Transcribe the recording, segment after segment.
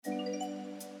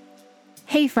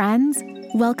Hey friends,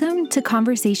 welcome to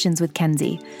Conversations with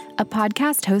Kenzie, a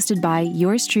podcast hosted by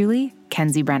yours truly,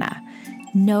 Kenzie Brenna.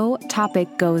 No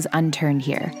topic goes unturned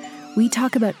here. We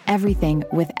talk about everything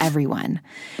with everyone.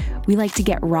 We like to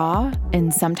get raw,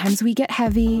 and sometimes we get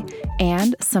heavy,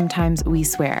 and sometimes we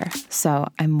swear. So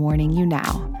I'm warning you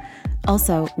now.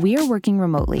 Also, we are working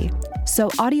remotely, so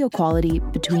audio quality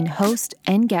between host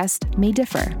and guest may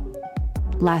differ.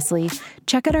 Lastly,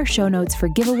 check out our show notes for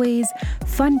giveaways,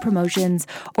 fun promotions,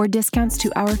 or discounts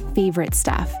to our favorite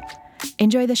stuff.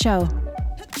 Enjoy the show.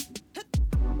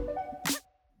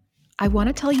 I want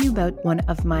to tell you about one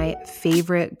of my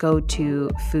favorite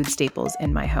go-to food staples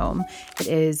in my home. It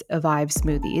is Evive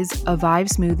Smoothies. Evive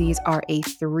Smoothies are a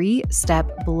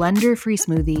 3-step blender-free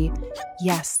smoothie.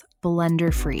 Yes,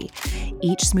 blender-free.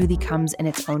 Each smoothie comes in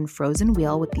its own frozen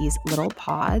wheel with these little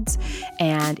pods.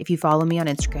 And if you follow me on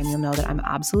Instagram, you'll know that I'm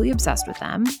absolutely obsessed with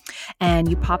them. And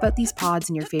you pop out these pods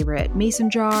in your favorite mason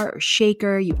jar or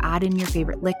shaker. You add in your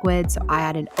favorite liquid. So I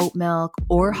add in oat milk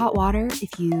or hot water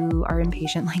if you are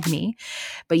impatient like me.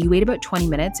 But you wait about 20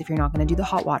 minutes if you're not going to do the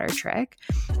hot water trick.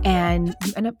 And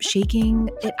you end up shaking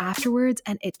it afterwards,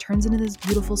 and it turns into this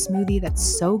beautiful smoothie that's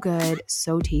so good,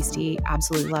 so tasty.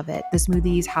 Absolutely love it. The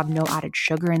smoothies have no added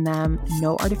sugar in them,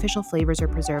 no artificial flavors or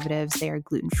preservatives. They are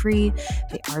gluten-free.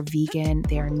 They are vegan.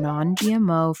 They are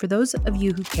non-GMO. For those of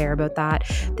you who care about that,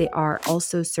 they are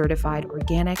also certified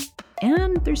organic,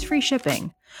 and there's free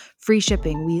shipping. Free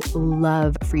shipping. We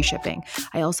love free shipping.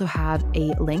 I also have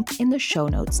a link in the show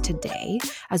notes today,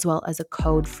 as well as a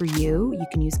code for you. You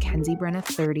can use Kenzie Brenna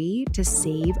 30 to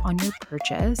save on your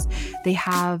purchase. They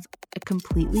have a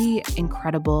completely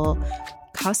incredible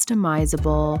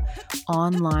customizable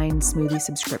online smoothie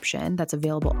subscription that's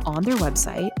available on their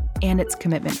website, and it's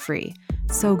commitment free.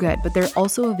 So good. But they're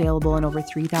also available in over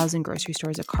 3,000 grocery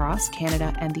stores across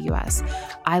Canada and the US.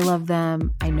 I love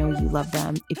them. I know you love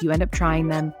them. If you end up trying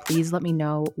them, please let me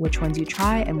know which ones you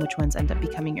try and which ones end up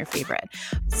becoming your favorite.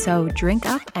 So drink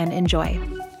up and enjoy.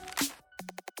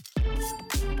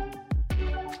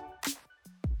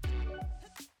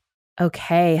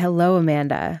 Okay. Hello,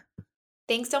 Amanda.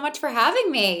 Thanks so much for having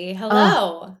me.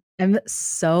 Hello. I'm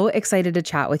so excited to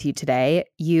chat with you today.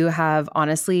 You have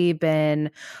honestly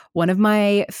been one of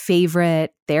my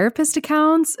favorite therapist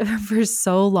accounts for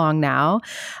so long now.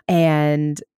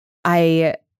 And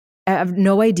I have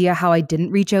no idea how I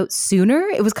didn't reach out sooner.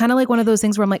 It was kind of like one of those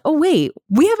things where I'm like, oh, wait,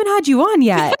 we haven't had you on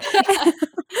yet.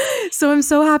 So I'm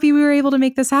so happy we were able to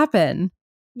make this happen.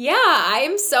 Yeah, I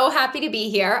am so happy to be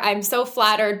here. I'm so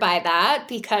flattered by that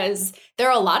because there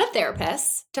are a lot of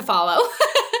therapists to follow.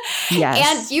 Yes.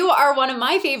 And you are one of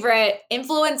my favorite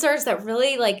influencers that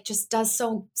really just does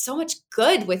so much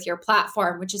good with your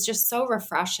platform, which is just so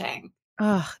refreshing.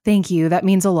 Oh, thank you. That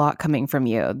means a lot coming from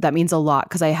you. That means a lot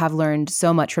because I have learned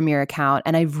so much from your account,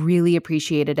 and I've really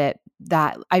appreciated it.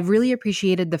 That I've really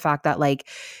appreciated the fact that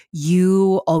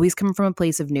you always come from a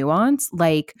place of nuance.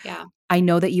 Yeah. I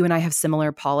know that you and I have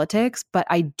similar politics, but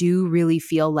I do really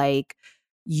feel like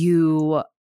you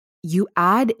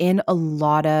add in a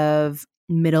lot of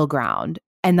middle ground,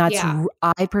 and that's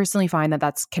I personally find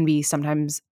that can be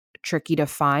sometimes tricky to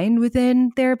find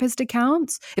within therapist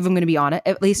accounts, if I'm going to be honest,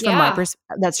 at least from my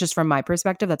that's just from my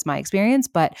perspective. That's my experience.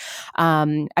 But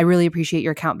I really appreciate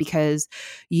your account because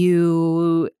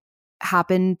you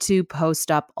happen to post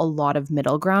up a lot of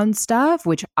middle ground stuff,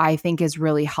 which I think is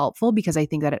really helpful because I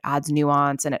think that it adds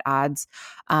nuance and it adds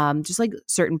just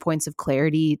certain points of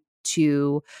clarity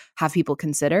to have people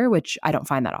consider, which I don't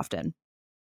find that often.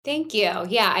 Thank you.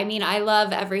 Yeah, I mean, I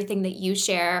love everything that you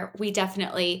share. We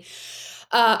definitely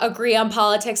agree on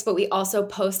politics, but we also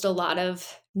post a lot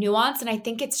of nuance. And I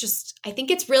think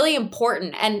it's really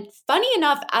important. And funny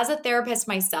enough, as a therapist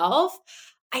myself,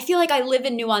 I feel like I live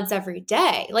in nuance every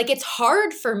day. It's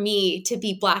hard for me to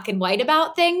be black and white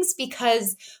about things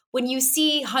because when you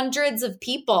see hundreds of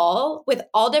people with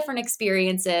all different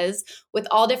experiences, with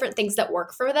all different things that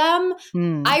work for them,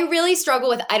 I really struggle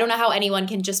with, I don't know how anyone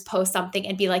can just post something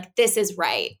and be like, this is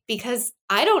right. Because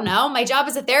I don't know. My job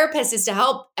as a therapist is to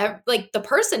help the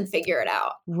person figure it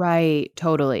out. Right.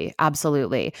 Totally.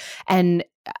 Absolutely. And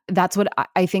that's what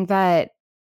I think that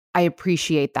I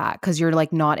appreciate that because you're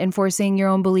not enforcing your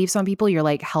own beliefs on people. You're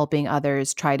helping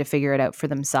others try to figure it out for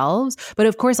themselves. But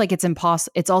of course, it's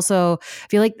impossible. It's also, I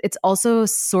feel like it's also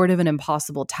sort of an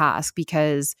impossible task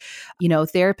because,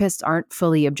 therapists aren't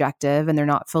fully objective and they're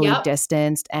not fully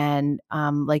distanced. And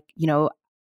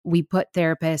we put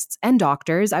therapists and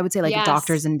doctors, I would say like Yes.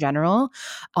 doctors in general,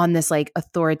 on this like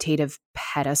authoritative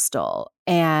pedestal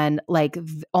and like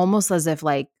almost as if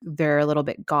like they're a little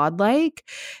bit godlike.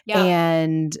 Yep.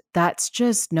 And that's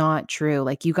just not true.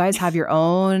 Like you guys have your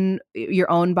own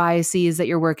biases that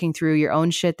you're working through, your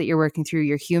own shit that you're working through.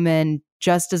 You're human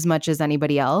just as much as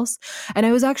anybody else. And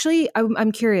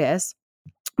I'm curious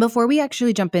before we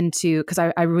actually jump into, because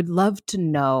I would love to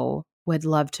know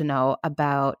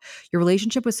about your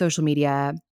relationship with social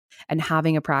media and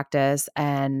having a practice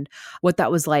and what that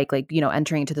was like,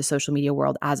 entering into the social media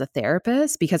world as a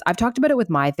therapist, because I've talked about it with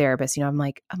my therapist. I'm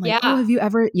like, oh, Yeah. have you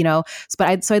ever, so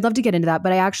I'd love to get into that,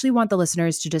 but I actually want the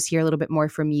listeners to just hear a little bit more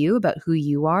from you about who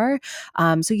you are.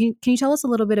 Can you tell us a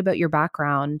little bit about your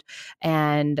background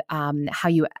and how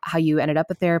you ended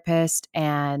up a therapist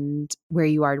and where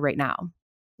you are right now?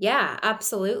 Yeah,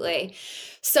 absolutely.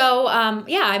 So,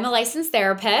 yeah, I'm a licensed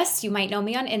therapist. You might know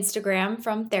me on Instagram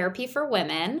from Therapy for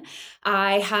Women.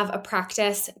 I have a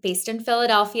practice based in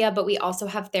Philadelphia, but we also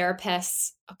have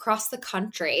therapists across the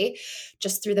country.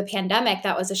 Just through the pandemic,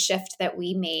 that was a shift that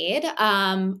we made.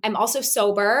 I'm also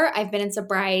sober. I've been in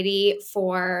sobriety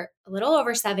for a little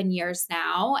over 7 years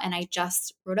now, and I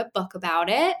just wrote a book about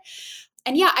it.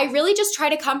 And yeah, I really just try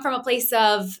to come from a place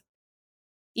of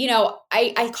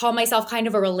I call myself kind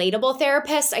of a relatable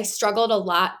therapist. I struggled a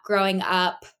lot growing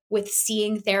up with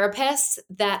seeing therapists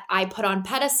that I put on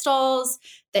pedestals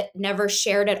that never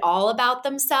shared at all about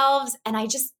themselves. And I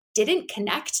just didn't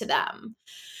connect to them.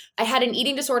 I had an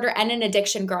eating disorder and an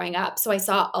addiction growing up. So I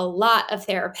saw a lot of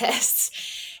therapists.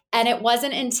 And it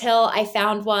wasn't until I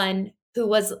found one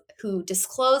who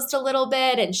disclosed a little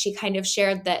bit and she kind of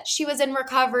shared that she was in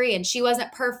recovery and she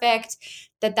wasn't perfect,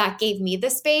 that gave me the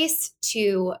space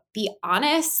to be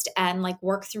honest and like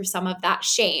work through some of that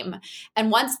shame.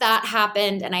 And once that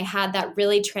happened and I had that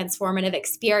really transformative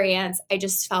experience, I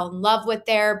just fell in love with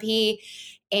therapy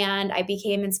and I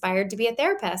became inspired to be a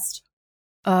therapist.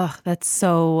 Oh, that's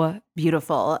so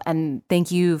beautiful. And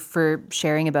thank you for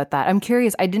sharing about that. I'm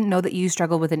curious, I didn't know that you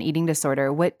struggle with an eating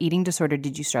disorder. What eating disorder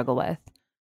did you struggle with?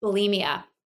 Bulimia.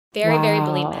 Very, very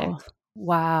bulimic. Wow.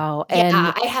 Wow. Yeah, And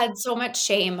I had so much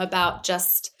shame about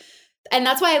just and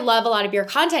that's why I love a lot of your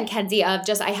content, Kenzie, of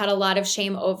just I had a lot of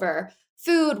shame over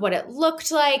food, what it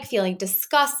looked like, feeling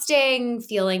disgusting,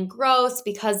 feeling gross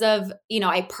because of,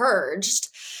 I purged.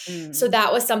 So Mm.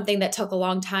 that was something that took a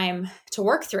long time to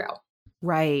work through.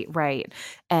 Right, right.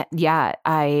 Yeah,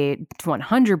 I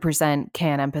 100%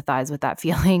 can empathize with that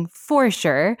feeling for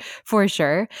sure, for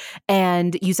sure.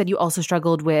 And you said you also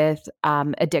struggled with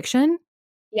addiction?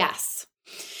 Yes.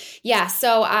 Yeah.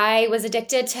 So I was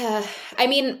addicted to, I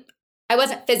mean, I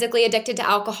wasn't physically addicted to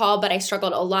alcohol, but I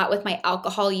struggled a lot with my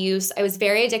alcohol use. I was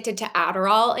very addicted to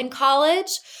Adderall in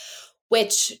college,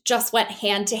 which just went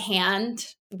hand to hand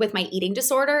with my eating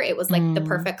disorder. It was like the Mm.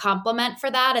 perfect complement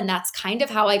for that. And that's kind of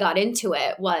how I got into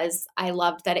it was I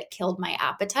loved that it killed my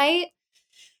appetite.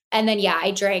 And then, yeah,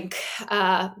 I drank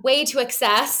way to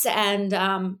excess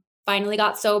and finally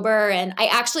got sober. And I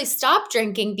actually stopped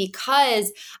drinking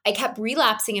because I kept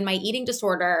relapsing in my eating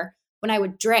disorder when I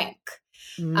would drink.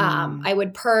 Mm. I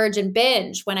would purge and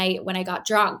binge when I got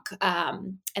drunk,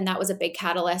 and that was a big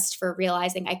catalyst for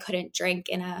realizing I couldn't drink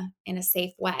in a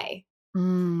safe way.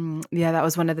 Yeah, that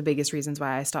was one of the biggest reasons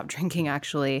why I stopped drinking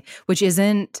actually, which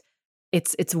isn't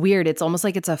it's weird. It's almost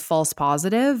like it's a false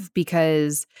positive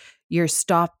because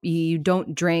you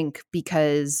don't drink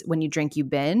because when you drink you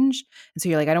binge. And so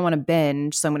you're like, I don't want to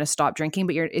binge, so I'm going to stop drinking,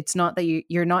 but it's not that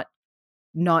you're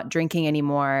not drinking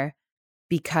anymore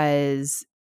because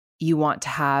you want to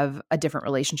have a different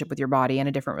relationship with your body and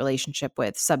a different relationship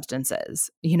with substances.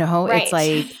 It's Right.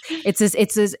 like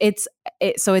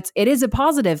it is a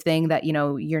positive thing that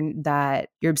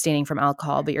you're abstaining from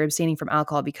alcohol, but you're abstaining from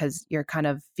alcohol because you're kind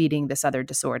of feeding this other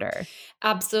disorder.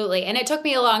 Absolutely. And it took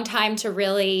me a long time to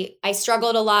really, I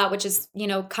struggled a lot, which is,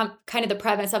 kind of the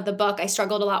premise of the book. I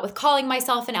struggled a lot with calling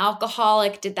myself an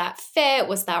alcoholic. Did that fit?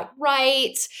 Was that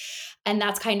right? And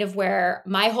that's kind of where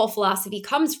my whole philosophy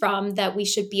comes from, that we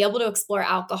should be able to explore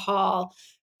alcohol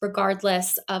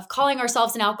regardless of calling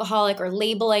ourselves an alcoholic or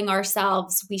labeling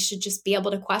ourselves. We should just be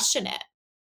able to question it.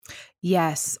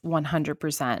 Yes,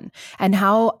 100%. And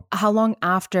how long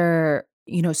after,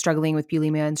 struggling with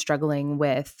bulimia and struggling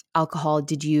with alcohol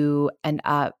did you end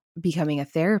up becoming a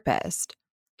therapist?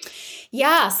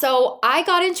 Yeah, so I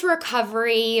got into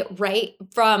recovery right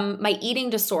from my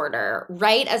eating disorder,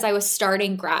 right as I was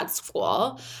starting grad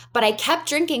school. But I kept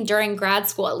drinking during grad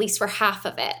school, at least for half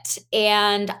of it.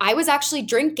 And I was actually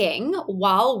drinking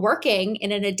while working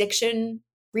in an addiction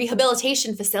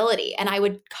rehabilitation facility, and I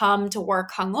would come to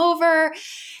work hungover,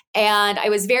 and I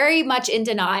was very much in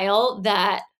denial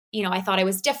that, I thought I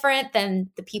was different than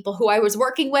the people who I was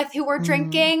working with who were Mm.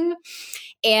 drinking.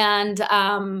 And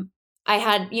I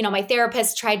had, my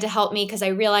therapist tried to help me because I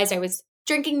realized I was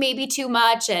drinking maybe too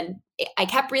much, and I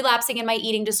kept relapsing in my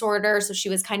eating disorder. So she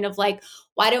was kind of like,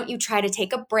 why don't you try to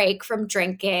take a break from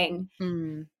drinking?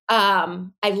 Mm.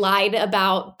 I lied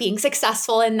about being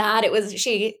successful in that. It was,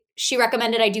 she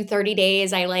recommended I do 30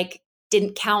 days. I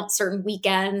didn't count certain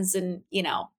weekends, and,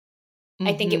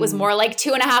 I think it was Mhm. more like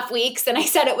 2.5 weeks, and I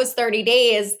said it was 30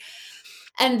 days.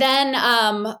 And then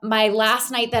my last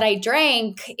night that I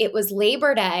drank, it was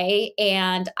Labor Day,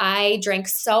 and I drank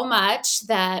so much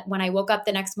that when I woke up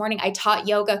the next morning, I taught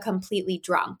yoga completely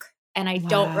drunk. And I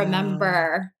don't Wow.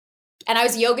 remember. And I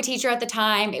was a yoga teacher at the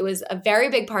time. It was a very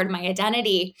big part of my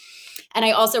identity. And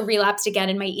I also relapsed again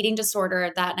in my eating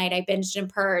disorder that night. I binged and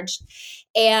purged.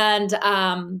 And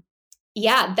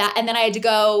and then I had to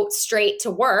go straight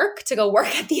to work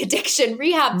at the addiction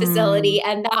rehab Mm. facility.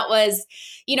 And that was,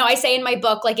 I say in my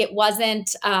book, it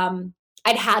wasn't,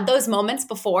 I'd had those moments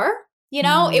before, it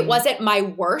Mhm. wasn't my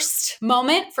worst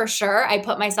moment for sure. I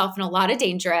put myself in a lot of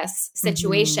dangerous Mhm.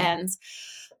 situations,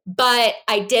 but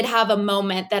I did have a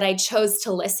moment that I chose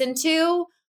to listen to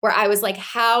where I was like,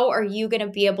 how are you going to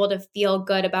be able to feel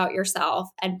good about yourself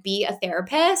and be a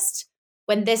therapist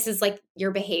when this is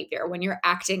your behavior, when you're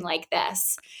acting like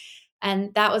this?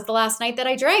 And that was the last night that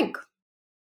I drank.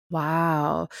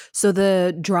 Wow. So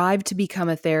the drive to become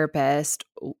a therapist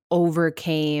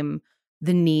overcame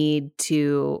the need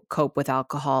to cope with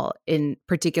alcohol, in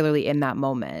particularly in that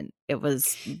moment. It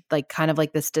was kind of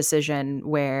like this decision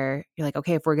where you're like,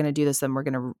 okay, if we're going to do this, then we're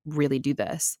going to really do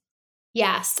this.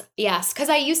 Yes, yes. Because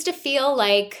I used to feel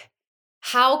like,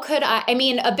 how could I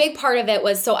mean, a big part of it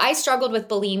was, so I struggled with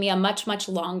bulimia much, much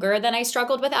longer than I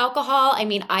struggled with alcohol. I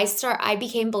mean, I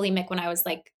became bulimic when I was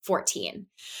 14.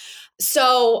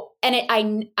 So,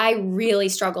 and I really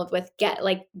struggled with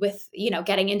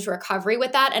getting into recovery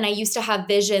with that. And I used to have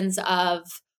visions of,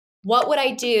 what would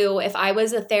I do if I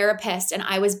was a therapist and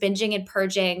I was binging and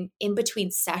purging in between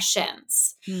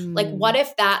sessions? What Hmm.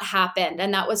 if that happened?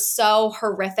 And that was so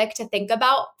horrific to think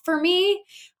about for me.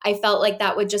 I felt like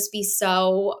that would just be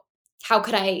so, how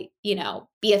could I,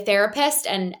 be a therapist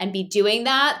and be doing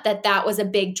that was a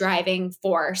big driving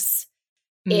force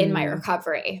in my Mm.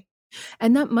 recovery.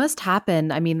 And that must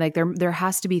happen. I mean, there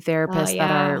has to be Oh, therapists that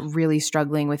are yeah. really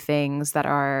struggling with things, that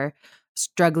are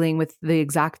struggling with the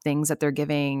exact things that they're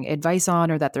giving advice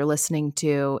on or that they're listening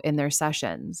to in their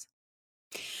sessions.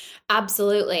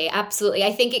 Absolutely. Absolutely.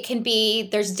 I think it can be,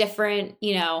 there's different,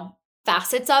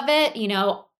 facets of it.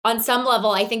 On some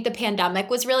level, I think the pandemic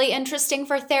was really interesting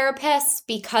for therapists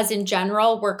because, in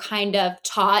general, we're kind of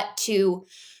taught to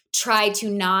try to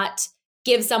not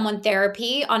give someone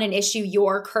therapy on an issue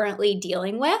you're currently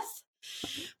dealing with.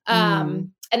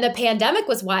 Mm. And the pandemic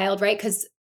was wild, right? Because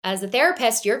as a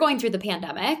therapist, you're going through the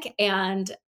pandemic,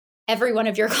 and every one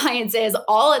of your clients is,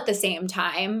 all at the same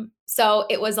time. So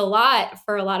it was a lot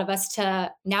for a lot of us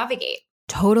to navigate.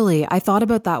 Totally. I thought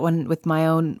about that one with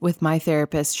my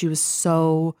therapist. She was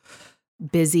so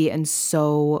busy and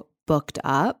so booked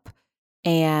up,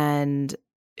 and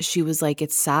she was like,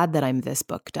 "It's sad that I'm this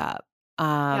booked up."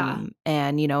 Yeah.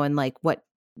 And what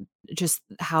just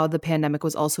how the pandemic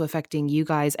was also affecting you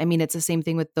guys. I mean, it's the same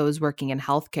thing with those working in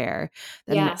healthcare,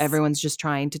 and Yes. everyone's just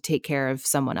trying to take care of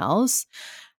someone else.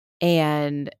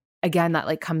 And again,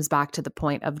 that comes back to the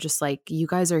point of just you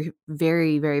guys are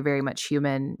very, very, very much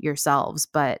human yourselves,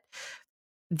 but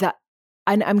that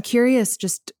and I'm curious,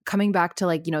 just coming back to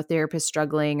therapists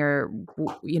struggling, or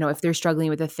if they're struggling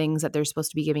with the things that they're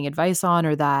supposed to be giving advice on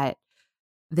or that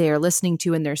they're listening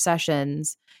to in their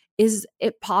sessions. Is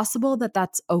it possible that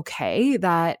that's okay,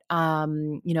 that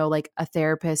a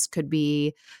therapist could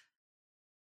be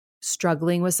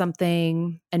struggling with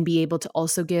something and be able to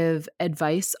also give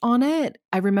advice on it?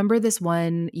 I remember this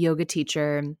one yoga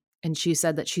teacher, and she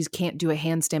said that she can't do a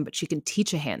handstand, but she can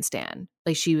teach a handstand.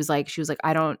 She was like,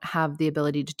 I don't have the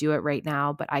ability to do it right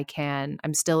now, but I can.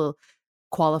 I'm still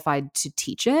qualified to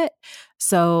teach it.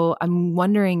 So I'm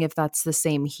wondering if that's the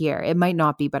same here. It might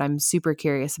not be, but I'm super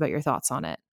curious about your thoughts on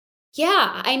it.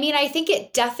 Yeah. I mean, I think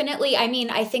it definitely,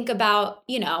 I think about,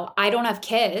 I don't have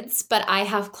kids, but I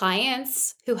have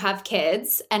clients who have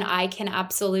kids, and I can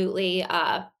absolutely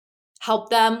help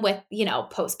them with,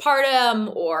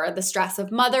 postpartum or the stress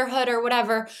of motherhood or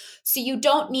whatever. So you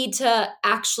don't need to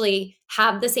actually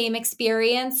have the same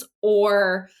experience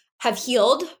or have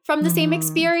healed from the same Mhm.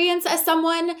 experience as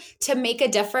someone to make a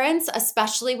difference,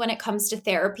 especially when it comes to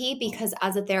therapy, because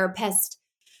as a therapist,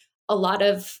 a lot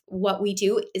of what we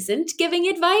do isn't giving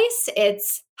advice.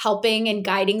 It's helping and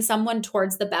guiding someone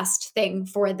towards the best thing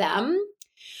for them.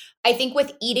 I think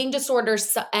with eating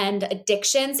disorders and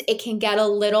addictions, it can get a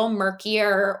little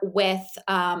murkier with,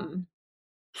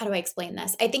 how do I explain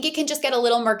this? I think it can just get a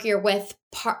little murkier with,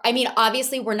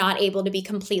 obviously we're not able to be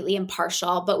completely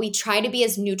impartial, but we try to be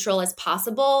as neutral as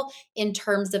possible in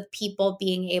terms of people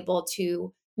being able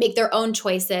to make their own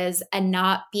choices and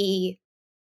not be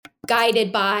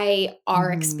guided by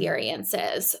our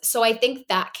experiences. So I think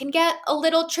that can get a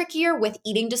little trickier with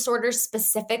eating disorders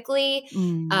specifically.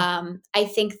 I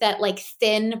think that like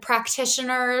thin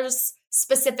practitioners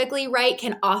specifically, right,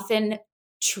 can often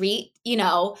treat,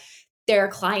 their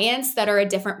clients that are a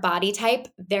different body type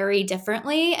very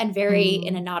differently and very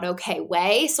in a not okay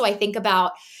way. So I think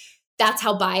about that's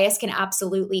how bias can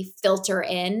absolutely filter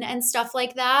in and stuff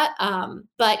like that.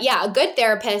 But yeah, a good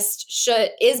therapist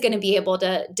is going to be able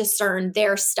to discern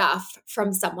their stuff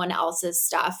from someone else's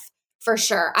stuff for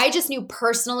sure. I just knew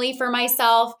personally for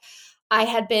myself, I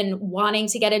had been wanting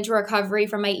to get into recovery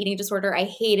from my eating disorder. I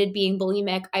hated being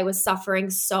bulimic. I was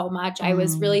suffering so much. I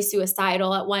was really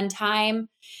suicidal at one time.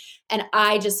 And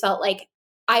I just felt like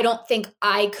I don't think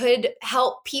I could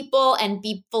help people and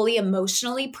be fully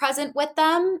emotionally present with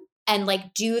them and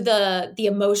like do the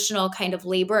emotional kind of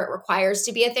labor it requires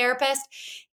to be a therapist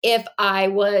if I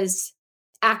was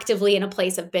actively in a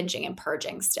place of binging and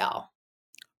purging still.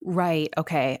 Right.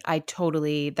 Okay.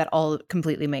 That all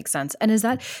completely makes sense. And is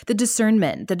that the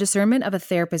discernment of a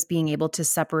therapist being able to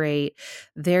separate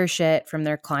their shit from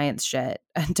their client's shit,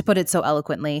 to put it so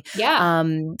eloquently?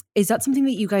 Yeah. Is that something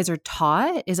that you guys are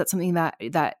taught? Is that something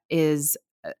that is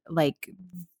like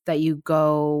that you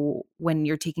go when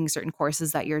you're taking certain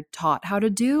courses that you're taught how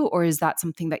to do, or is that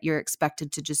something that you're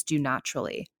expected to just do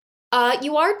naturally?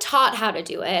 You are taught how to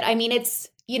do it. I mean, it's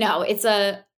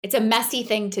a messy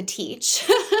thing to teach.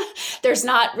 There's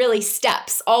not really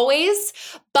steps always,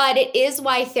 but it is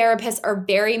why therapists are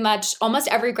very much, almost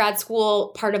every grad school,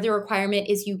 part of the requirement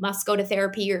is you must go to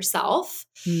therapy yourself,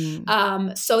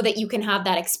 so that you can have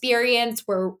that experience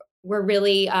where we're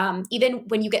really, even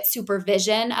when you get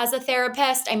supervision as a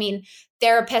therapist, I mean,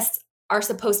 therapists are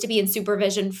supposed to be in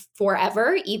supervision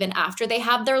forever, even after they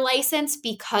have their license,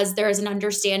 because there is an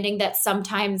understanding that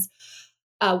sometimes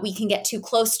we can get too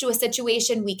close to a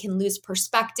situation. We can lose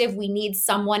perspective. We need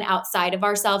someone outside of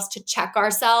ourselves to check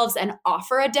ourselves and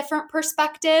offer a different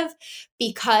perspective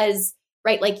because,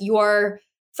 right, like your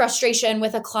frustration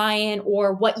with a client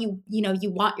or what you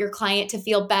want your client to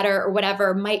feel better or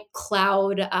whatever might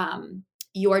cloud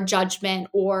your judgment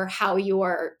or how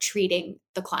you're treating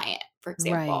the client, for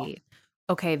example. Right.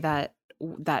 Okay. That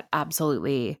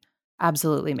absolutely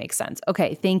makes sense.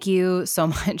 Okay. Thank you so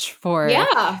much for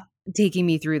Yeah. taking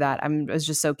me through that. I was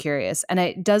just so curious. And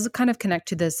it does kind of connect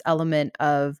to this element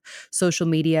of social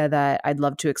media that I'd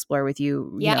love to explore with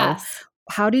you. Yes.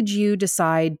 How did you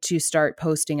decide to start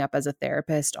posting up as a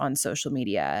therapist on social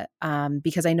media?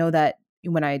 Because I know that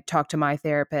when I talked to my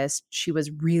therapist, she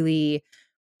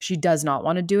does not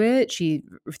want to do it. She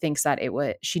thinks that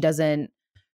she doesn't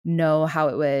know how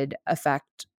it would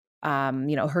affect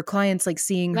her clients, like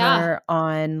seeing Yeah. her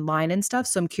online and stuff.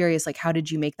 So I'm curious, like, how did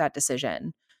you make that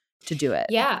decision to do it?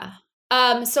 Yeah.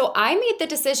 So I made the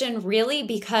decision really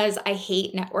because I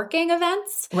hate networking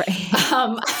events. Right.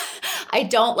 I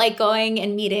don't like going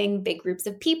and meeting big groups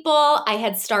of people. I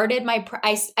had started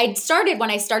I started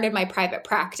when I started my private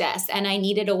practice and I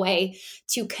needed a way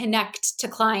to connect to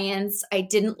clients. I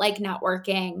didn't like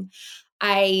networking.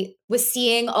 I was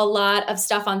seeing a lot of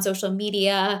stuff on social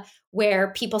media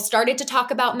where people started to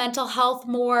talk about mental health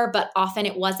more, but often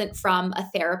it wasn't from a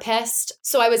therapist.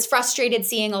 So I was frustrated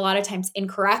seeing a lot of times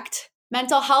incorrect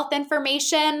mental health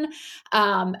information.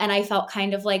 And I felt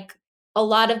kind of like a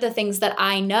lot of the things that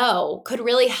I know could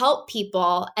really help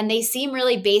people. And they seem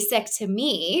really basic to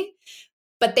me,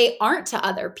 but they aren't to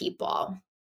other people.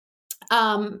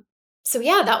 So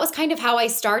yeah, that was kind of how I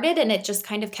started. And it just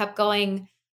kind of kept going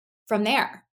from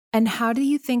there. And how do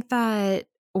you think that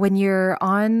when you're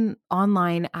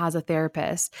online as a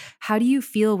therapist, how do you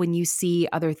feel when you see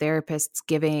other therapists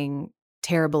giving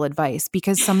terrible advice?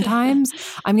 Because sometimes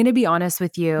I'm going to be honest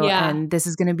with you, Yeah. and this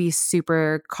is going to be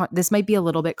this might be a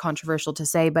little bit controversial to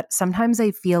say, but sometimes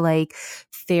I feel like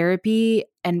therapy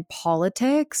and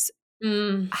politics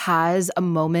has a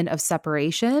moment of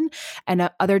separation. And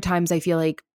other times I feel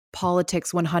like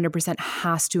politics 100%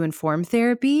 has to inform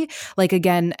therapy. Like,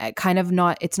 again, kind of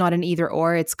not, it's not an either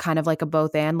or, it's kind of like a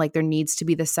both and. Like, there needs to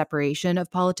be this separation of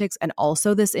politics and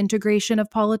also this integration of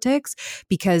politics,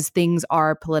 because things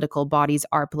are political, bodies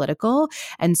are political.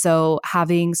 And so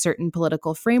having certain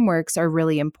political frameworks are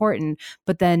really important.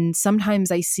 But then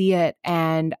sometimes I see it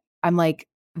and I'm like,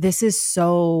 this is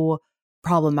so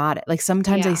problematic. Like,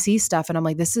 sometimes I Yeah. see stuff and I'm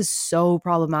like, this is so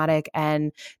problematic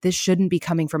and this shouldn't be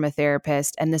coming from a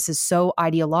therapist. And this is so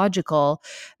ideological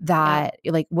Yeah. that,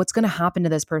 like, what's going to happen to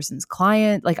this person's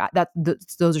client? Like,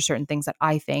 those are certain things that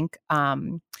I think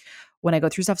when I go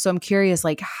through stuff. So I'm curious,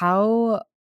 like, how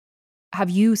have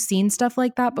you seen stuff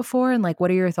like that before? And like, what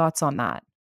are your thoughts on that?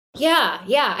 Yeah,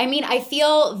 yeah. I mean, I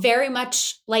feel very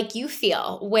much like you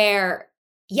feel, where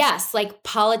yes, like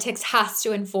politics has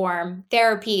to inform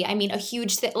therapy. I mean, a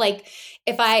huge thing, like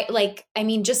if I like, I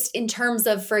mean, just in terms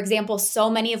of, for example, so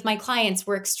many of my clients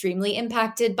were extremely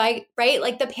impacted by, right,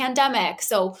 like the pandemic.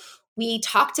 So we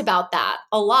talked about that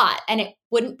a lot, and it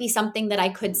wouldn't be something that I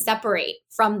could separate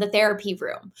from the therapy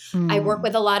room. I work Mm,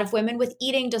 with a lot of women with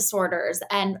eating disorders,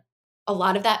 and a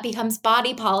lot of that becomes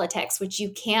body politics, which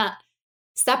you can't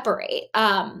separate.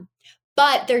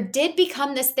 But there did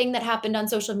become this thing that happened on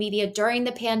social media during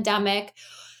the pandemic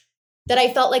that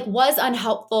I felt like was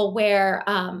unhelpful, where,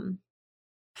 how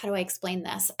do I explain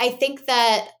this? I think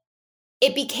that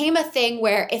it became a thing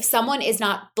where if someone is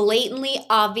not blatantly,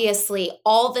 obviously,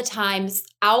 all the times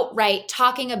outright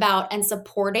talking about and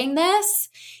supporting this,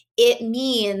 it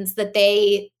means that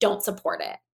they don't support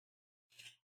it.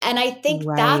 And I think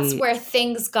that's right. where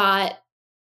things got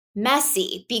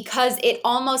messy, because it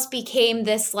almost became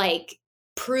this like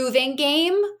proving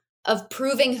game of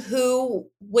proving who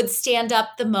would stand up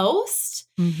the most.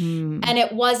 Mm-hmm. And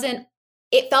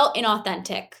it felt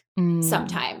inauthentic Mm,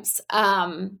 sometimes.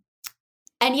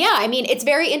 And yeah, I mean, it's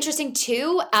very interesting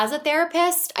too as a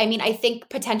therapist. I mean, I think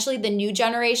potentially the new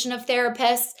generation of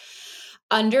therapists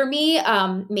under me,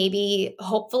 maybe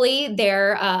hopefully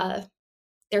their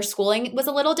schooling was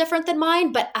a little different than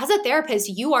mine, but as a therapist,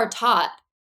 you are taught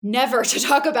never to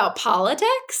talk about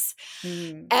politics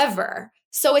mm. ever.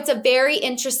 So it's a very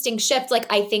interesting shift.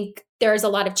 Like, I think there's a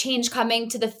lot of change coming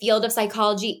to the field of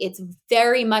psychology. It's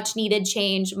very much needed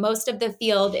change. Most of the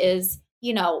field is,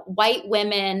 white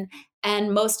women,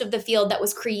 and most of the field that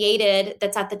was created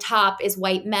that's at the top is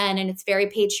white men, and it's very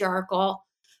patriarchal.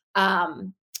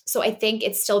 So I think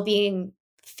it's still being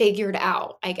figured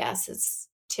out, I guess, is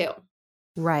too.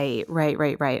 Right, right,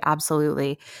 right, right.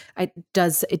 Absolutely. It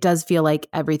does feel like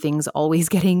everything's always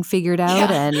getting figured out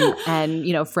Yeah.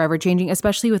 and forever changing,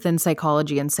 especially within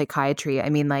psychology and psychiatry. I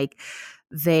mean, like,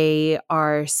 they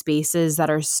are spaces that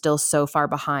are still so far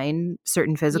behind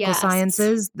certain physical Yes.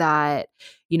 sciences that,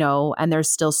 and they're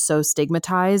still so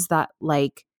stigmatized that,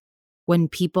 like, when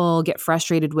people get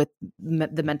frustrated with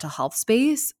the mental health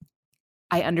space,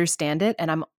 I understand it,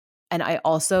 and I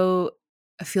also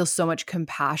feel so much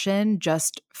compassion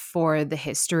just for the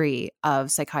history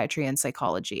of psychiatry and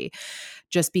psychology,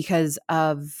 just because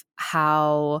of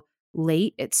how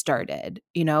late it started,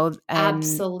 and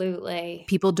Absolutely.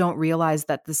 people don't realize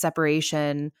that the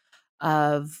separation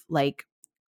of, like,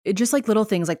 just like little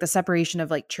things like the separation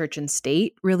of, like, church and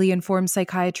state really informs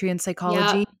psychiatry and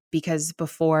psychology, Yep. because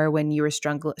before, when you were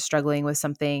struggling with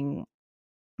something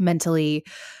mentally,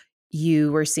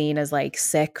 you were seen as, like,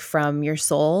 sick from your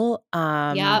soul,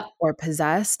 Yep. or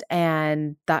possessed,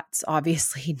 and that's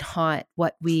obviously not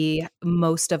what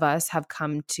most of us have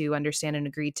come to understand and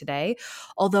agree today.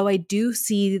 Although I do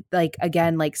see, like,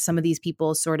 again, like, some of these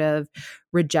people sort of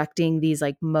rejecting these,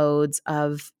 like, modes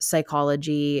of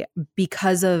psychology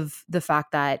because of the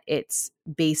fact that it's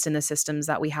based in the systems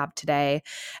that we have today.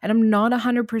 And I'm not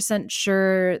 100%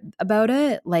 sure about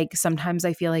it. Like, sometimes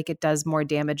I feel like it does more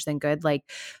damage than good. Like,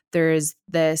 there's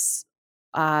this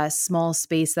small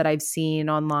space that I've seen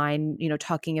online,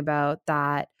 talking about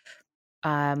that,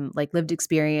 like, lived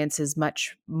experience is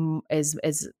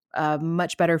is a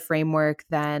much better framework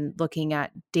than looking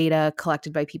at data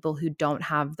collected by people who don't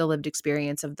have the lived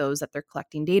experience of those that they're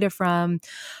collecting data from,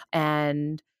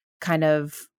 and kind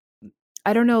of,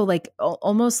 I don't know, like,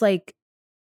 almost like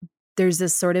there's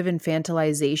this sort of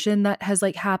infantilization that has,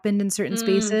 like, happened in certain Mm.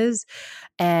 spaces,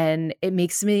 and it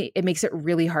makes it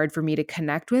really hard for me to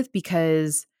connect with,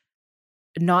 because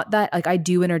not that, like, I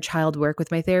do inner child work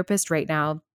with my therapist right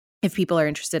now, if people are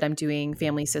interested, I'm doing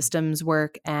family systems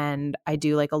work, and I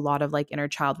do like a lot of like inner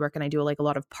child work, and I do like a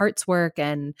lot of parts work,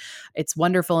 and it's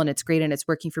wonderful and it's great and it's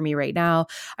working for me right now.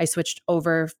 I switched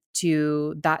over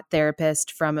to that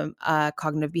therapist from a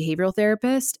cognitive behavioral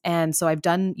therapist. And so I've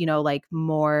done, like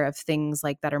more of things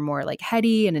like that are more like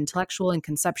heady and intellectual and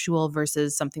conceptual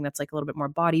versus something that's like a little bit more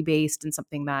body based and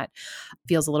something that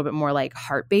feels a little bit more like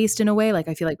heart based in a way. Like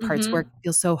I feel like parts work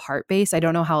feels so heart based. I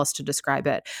don't know how else to describe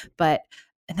it, but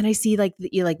and then I see like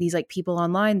these like people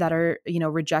online that are,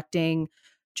 rejecting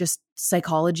just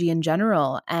psychology in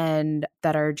general, and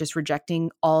that are just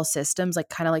rejecting all systems, like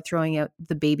kind of like throwing out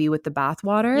the baby with the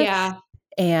bathwater. Yeah.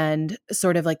 And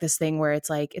sort of like this thing where it's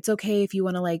like, it's okay if you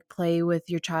want to like play with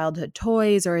your childhood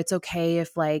toys, or it's okay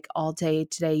if like all day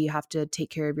today you have to take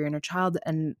care of your inner child.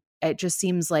 And it just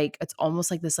seems like it's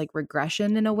almost like this like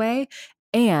regression in a way.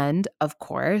 And of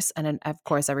course,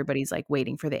 everybody's like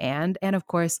waiting for the and of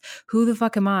course, who the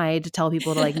fuck am I to tell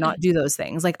people to like not do those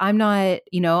things? Like I'm not,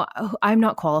 I'm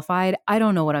not qualified. I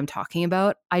don't know what I'm talking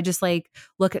about. I just like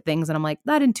look at things and I'm like,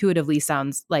 that intuitively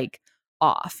sounds like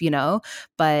off,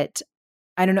 but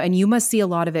I don't know. And you must see a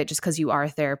lot of it just because you are a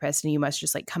therapist, and you must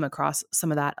just like come across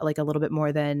some of that like a little bit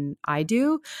more than I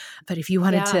do. But if you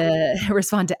wanted to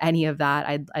respond to any of that,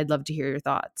 I'd love to hear your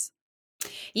thoughts.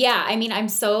 Yeah, I mean, I'm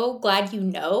so glad you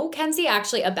know, Kenzie,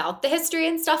 actually about the history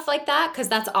and stuff like that, because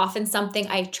that's often something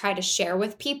I try to share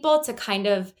with people to kind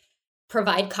of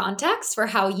provide context for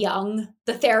how young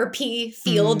the therapy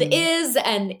field is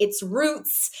and its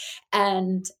roots,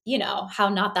 and how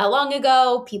not that long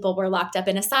ago people were locked up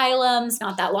in asylums.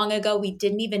 Not that long ago we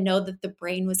didn't even know that the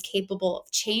brain was capable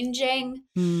of changing.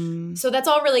 So that's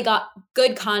all really got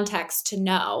good context to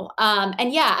know.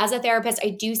 And yeah, as a therapist, I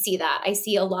do see that. I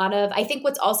see a lot of, I think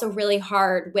what's also really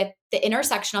hard with the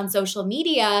intersection on social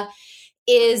media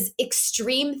is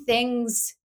extreme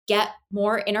things get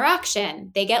more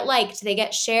interaction. They get liked, they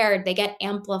get shared, they get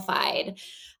amplified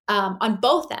on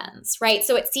both ends, right?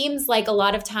 So it seems like a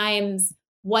lot of times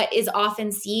what is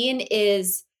often seen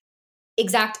is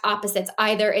exact opposites.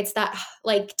 Either it's that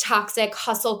like toxic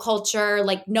hustle culture,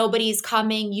 like nobody's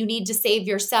coming, you need to save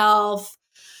yourself.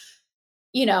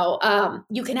 You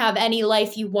can have any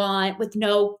life you want with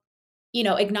no,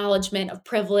 acknowledgement of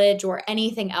privilege or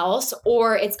anything else.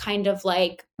 Or it's kind of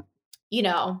like,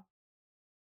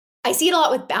 I see it a lot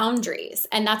with boundaries.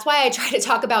 And that's why I try to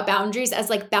talk about boundaries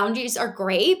as like boundaries are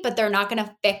great, but they're not going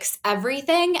to fix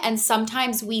everything. And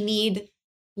sometimes we need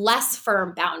less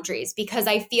firm boundaries, because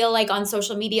I feel like on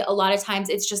social media, a lot of times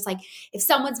it's just like, if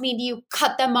someone's mean to you,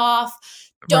 cut them off.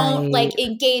 Don't like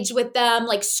engage with them,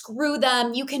 like screw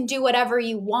them. You can do whatever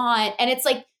you want. And it's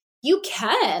like, you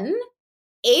can.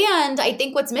 And I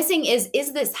think what's missing is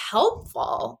this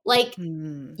helpful? Like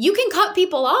you can cut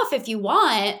people off if you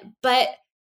want, but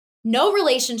no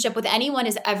relationship with anyone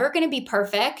is ever going to be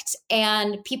perfect.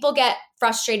 And people get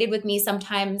frustrated with me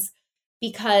sometimes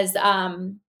because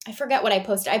I forget what I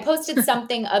posted. I posted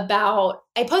something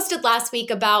I posted last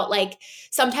week about like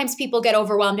sometimes people get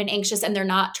overwhelmed and anxious and they're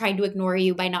not trying to ignore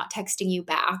you by not texting you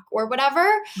back or whatever.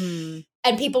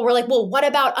 And people were like, well, what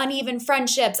about uneven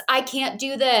friendships? I can't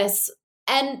do this.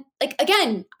 And like,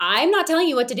 again, I'm not telling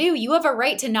you what to do. You have a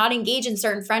right to not engage in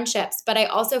certain friendships. But I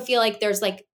also feel like there's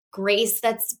like grace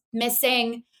that's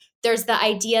missing. There's the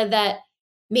idea that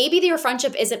maybe your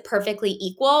friendship isn't perfectly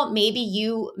equal. Maybe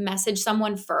you message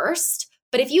someone first,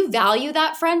 but if you value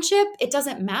that friendship, it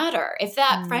doesn't matter. If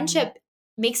that friendship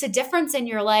makes a difference in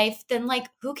your life, then like,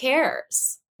 who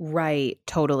cares? Right.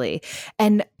 Totally.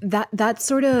 And that's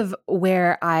sort of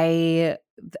where I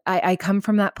come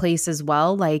from, that place as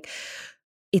well. Like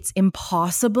it's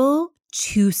impossible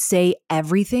to say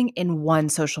everything in one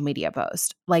social media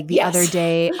post. Like the other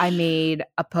day, I made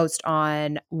a post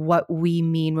on what we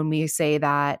mean when we say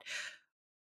that,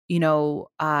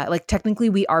 like technically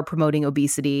we are promoting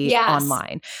obesity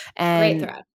online. And great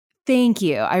thread. Thank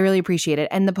you. I really appreciate it.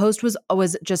 And the post was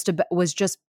just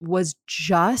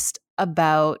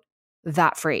about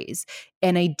that phrase.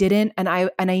 And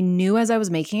I knew as I was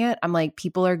making it, I'm like,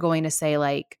 people are going to say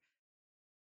like,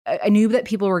 I knew that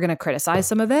people were going to criticize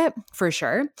some of it for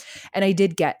sure. And I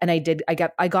got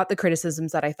the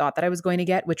criticisms that I thought that I was going to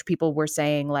get, which people were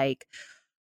saying like,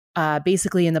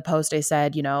 basically in the post, I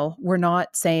said, we're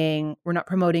not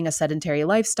promoting a sedentary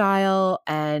lifestyle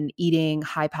and eating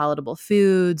high palatable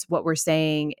foods. What we're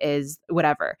saying is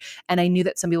whatever. And I knew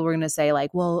that some people were going to say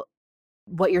like, well,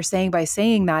 what you're saying by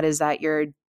saying that is that you're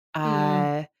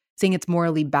saying it's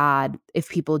morally bad if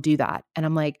people do that. And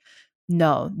I'm like,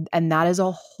 no. And that is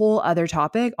a whole other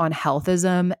topic on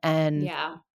healthism and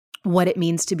what it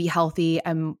means to be healthy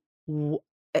and,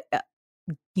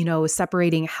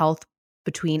 separating health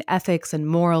between ethics and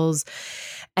morals.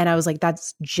 And I was like,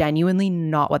 that's genuinely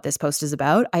not what this post is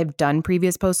about. I've done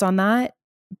previous posts on that.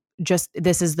 Just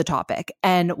this is the topic.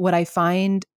 And what I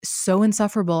find so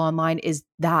insufferable online is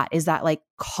that like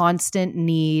constant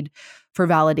need for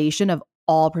validation of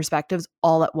all perspectives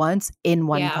all at once in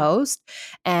one Yeah. post.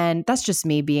 And that's just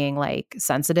me being like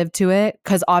sensitive to it.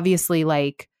 Cause obviously,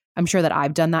 like, I'm sure that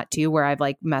I've done that too, where I've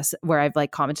like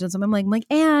commented on something. I'm like,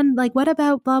 and like, what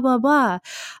about blah, blah, blah?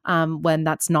 When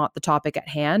that's not the topic at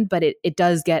hand. But it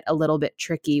does get a little bit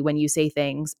tricky when you say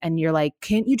things and you're like,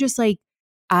 can't you just like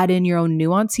add in your own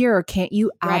nuance here? Or can't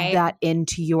you add Right. that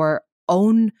into your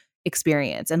own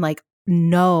experience and like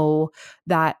know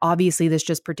that obviously this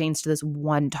just pertains to this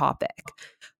one topic?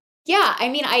 Yeah, I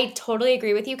mean, I totally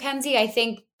agree with you, Kenzie. I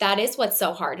think that is what's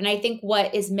so hard. And I think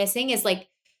what is missing is like,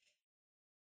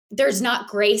 there's not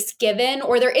grace given,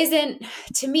 or there isn't.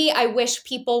 To me, I wish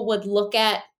people would look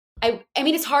at, I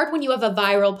mean, it's hard when you have a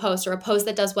viral post or a post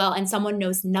that does well and someone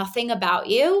knows nothing about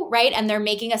you, right? And they're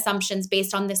making assumptions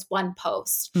based on this one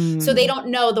post. So they don't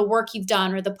know the work you've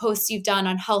done or the posts you've done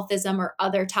on healthism or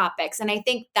other topics. And I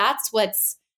think that's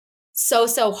what's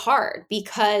so hard,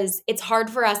 because it's hard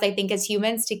for us, I think, as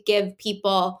humans to give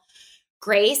people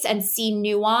grace and see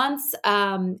nuance,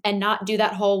 and not do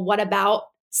that whole what about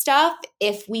stuff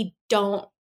if we don't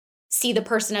see the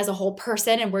person as a whole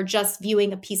person and we're just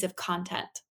viewing a piece of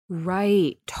content.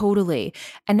 Right, totally.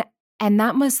 And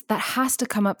that has to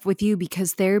come up with you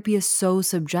because therapy is so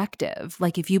subjective.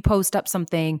 Like if you post up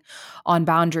something on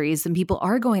boundaries, then people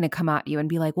are going to come at you and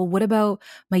be like, "Well, what about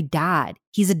my dad?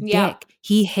 He's a Yeah. dick.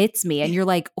 He hits me." And you're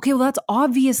like, "Okay, well that's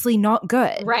obviously not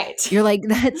good." Right. You're like,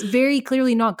 "That's very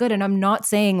clearly not good." And I'm not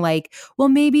saying like, "Well,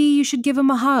 maybe you should give him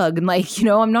a hug." And like,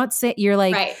 I'm not saying you're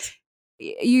like Right.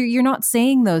 you're not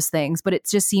saying those things, but it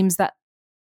just seems that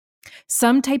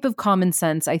some type of common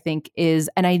sense, I think, is,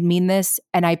 and I mean this,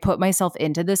 and I put myself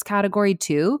into this category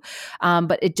too,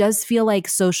 but it does feel like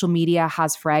social media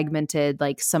has fragmented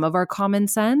like some of our common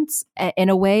sense in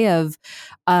a way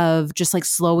of just like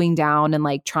slowing down and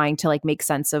like trying to like make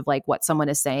sense of like what someone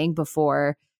is saying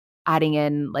before adding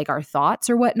in like our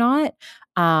thoughts or whatnot,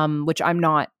 which I'm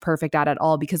not perfect at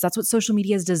all, because that's what social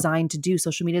media is designed to do.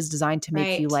 Social media is designed to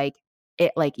make you Right. like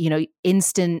it, like,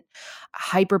 instant,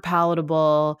 hyper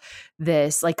palatable,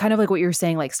 this like kind of like what you're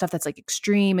saying, like stuff that's like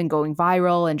extreme and going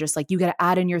viral, and just like you got to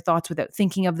add in your thoughts without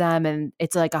thinking of them, and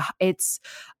it's like it's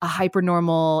a hyper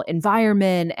normal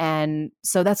environment. And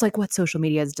so that's like what social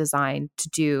media is designed to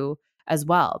do as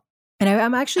well. And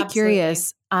I'm actually Absolutely.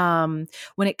 curious,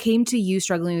 when it came to you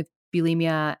struggling with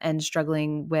bulimia and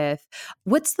struggling with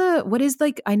what is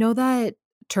like, I know that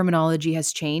terminology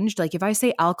has changed. Like if I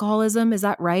say alcoholism, is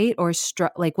that right? Or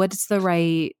like what's the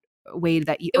right way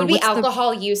that you, It or would be what's the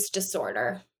alcohol use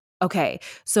disorder. okay.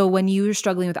 So when you were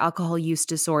struggling with alcohol use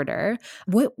disorder,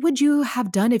 what would you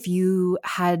have done if you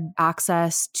had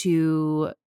access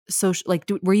to social, like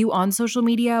were you on social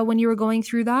media when you were going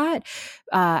through that?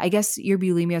 I guess your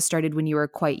bulimia started when you were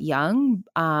quite young.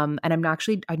 And I'm not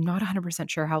 100%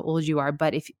 sure how old you are,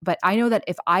 but I know that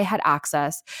if I had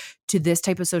access to this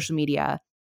type of social media,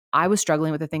 I was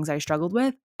struggling with the things I struggled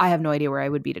with, I have no idea where I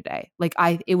would be today. Like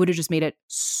it would have just made it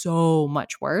so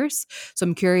much worse. So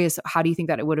I'm curious, how do you think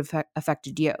that it would have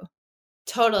affected you?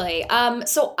 Totally.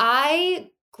 So I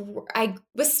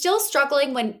was still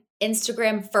struggling when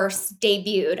Instagram first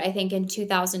debuted, I think in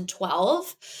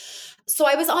 2012. So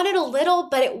I was on it a little,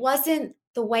 but it wasn't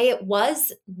the way it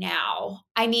was now.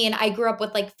 I mean, I grew up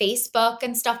with like Facebook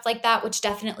and stuff like that, which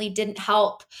definitely didn't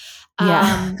help. Yeah.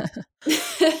 Um,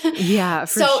 Yeah,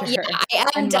 for so sure. yeah, I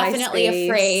am And definitely MySpace.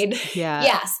 afraid. Yeah.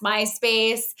 Yes,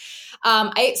 MySpace.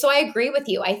 I agree with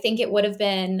you. I think it would have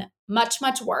been much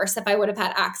worse if I would have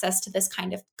had access to this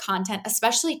kind of content,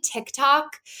 especially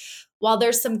TikTok. While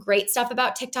there's some great stuff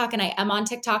about TikTok, and I am on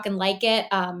TikTok and like it,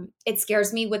 it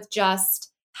scares me with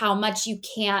just how much you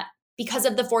can't, because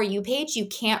of the For You page, you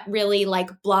can't really like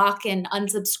block and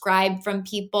unsubscribe from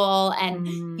people, and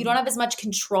you don't have as much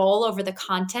control over the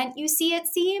content you see, it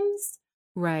seems.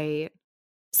 Right.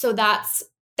 So that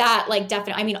like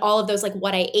definitely, I mean, all of those, like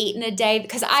what I ate in a day,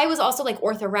 because I was also like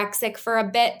orthorexic for a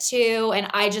bit too. And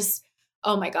I just,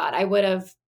 oh my God, I would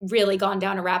have really gone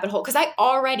down a rabbit hole. Cause I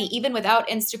already, even without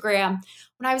Instagram,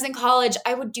 when I was in college,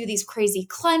 I would do these crazy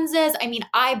cleanses. I mean,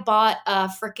 I bought a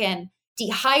freaking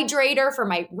dehydrator for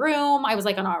my room. I was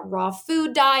like on a raw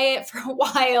food diet for a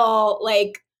while,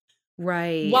 like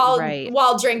Right.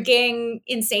 while drinking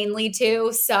insanely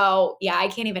too. So yeah, I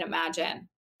can't even imagine.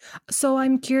 So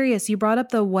I'm curious, you brought up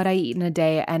the what I eat in a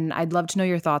day, and I'd love to know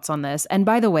your thoughts on this. And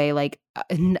by the way, like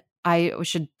I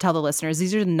should tell the listeners,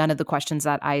 these are none of the questions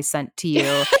that I sent to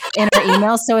you in our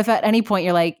email. So if at any point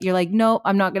you're like, no,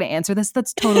 I'm not going to answer this,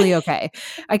 that's totally okay.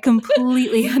 I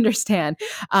completely understand.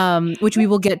 Which we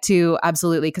will get to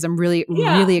absolutely, because I'm really,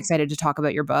 really excited to talk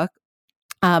about your book.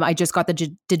 I just got the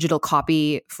digital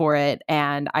copy for it,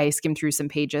 and I skimmed through some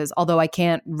pages. Although I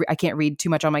can't read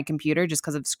too much on my computer just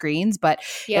because of screens, but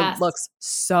it looks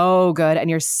so good.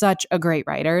 And you're such a great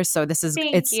writer, so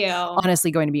it's honestly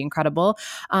going to be incredible.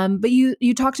 But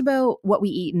you talked about what we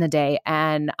eat in a day,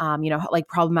 and like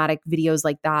problematic videos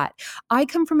like that. I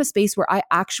come from a space where I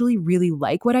actually really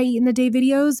like what I eat in a day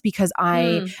videos, because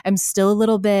I am still a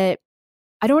little bit,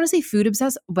 I don't want to say food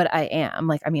obsessed, but I am.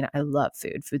 Like, I mean, I love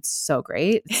food. Food's so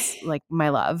great. It's like my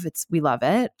love. We love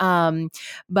it.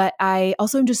 But I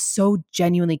also am just so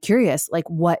genuinely curious, like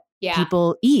what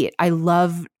people eat. I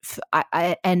love,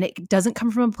 and it doesn't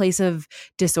come from a place of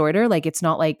disorder. Like, it's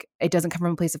not like, it doesn't come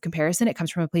from a place of comparison. It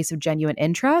comes from a place of genuine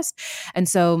interest. And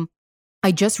so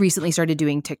I just recently started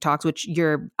doing TikToks, which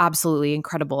you're absolutely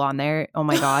incredible on there. Oh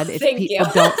my God. If people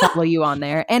don't follow you on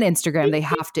there, and Instagram, they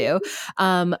have to.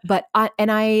 But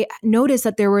I noticed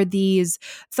that there were these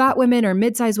fat women or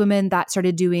mid-sized women that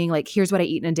started doing like, here's what I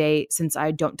eat in a day since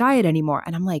I don't diet anymore.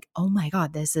 And I'm like, oh my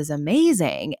God, this is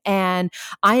amazing. And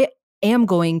I am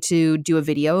going to do a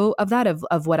video of that,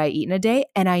 of what I eat in a day.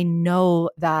 And I know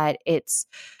that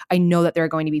there are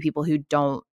going to be people who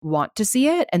don't want to see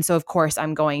it. And so of course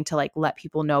I'm going to like let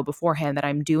people know beforehand that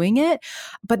I'm doing it.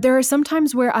 But there are some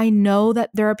times where I know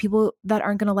that there are people that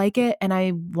aren't going to like it, and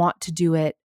I want to do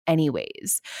it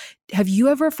anyways. Have you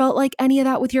ever felt like any of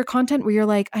that with your content, where you're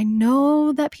like, I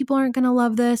know that people aren't going to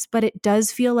love this, but it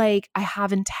does feel like I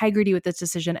have integrity with this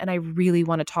decision and I really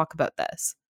want to talk about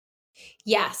this?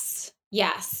 Yes,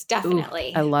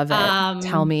 definitely. Ooh, I love it.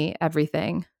 Tell me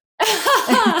everything.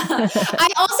 I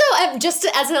also am, just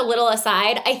as a little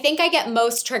aside, I think I get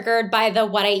most triggered by the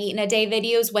what I eat in a day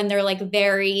videos when they're like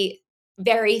very,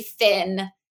 very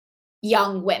thin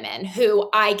young women who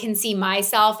I can see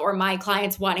myself or my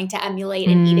clients wanting to emulate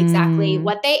and eat exactly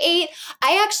what they ate.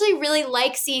 I actually really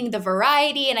like seeing the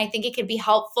variety, and I think it could be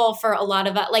helpful for a lot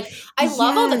of us. Like, I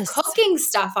love all the cooking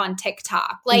stuff on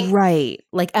TikTok. Like, right.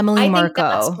 Like Emily Marco. Think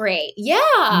that's great. Yeah.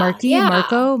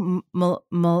 Marco,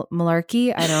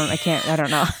 Malarkey. I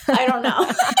don't know. I don't know.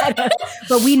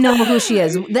 But we know who she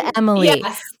is. The Emily.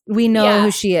 Yes. We know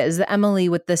who she is. The Emily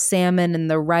with the salmon and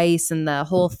the rice and the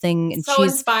whole thing. And so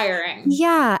she's inspiring.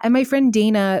 Yeah. And my friend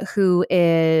Dana, who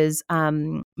is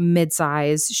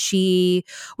mid-size, she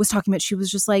was talking about, she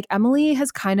was just like, Emily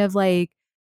has kind of like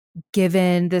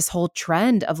given this whole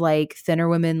trend of like thinner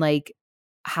women like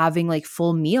having like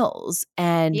full meals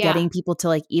and getting people to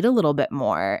like eat a little bit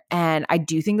more. And I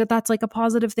do think that that's like a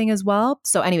positive thing as well.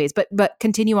 So anyways, but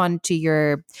continue on to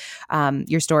your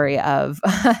story of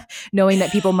knowing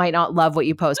that people might not love what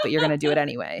you post, but you're going to do it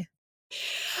anyway.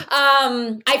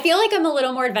 I feel like I'm a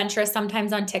little more adventurous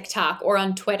sometimes on TikTok or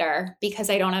on Twitter because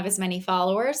I don't have as many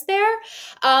followers there.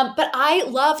 But I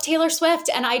love Taylor Swift,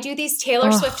 and I do these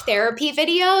Taylor Swift therapy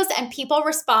videos, and people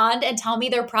respond and tell me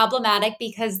they're problematic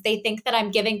because they think that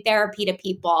I'm giving therapy to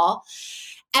people.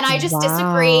 And I just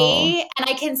disagree, and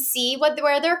I can see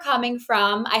where they're coming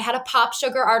from. I had a Pop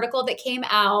Sugar article that came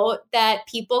out that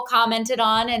people commented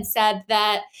on and said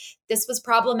that this was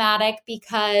problematic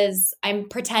because I'm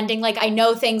pretending like I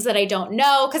know things that I don't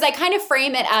know. Because I kind of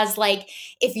frame it as like,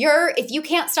 if you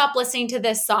can't stop listening to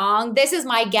this song, this is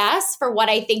my guess for what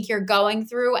I think you're going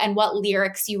through and what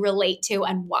lyrics you relate to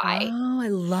and why. Oh, I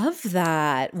love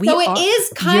that.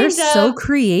 You're so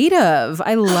creative.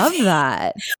 I love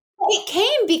that. It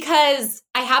came because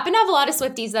I happen to have a lot of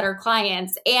Swifties that are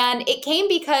clients, and it came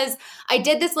because I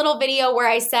did this little video where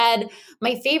I said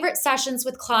my favorite sessions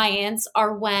with clients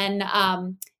are when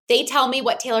they tell me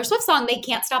what Taylor Swift song they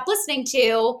can't stop listening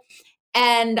to,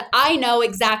 and I know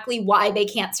exactly why they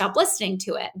can't stop listening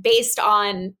to it based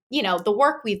on, the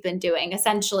work we've been doing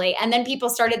essentially. And then people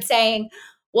started saying,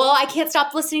 well, I can't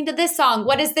stop listening to this song.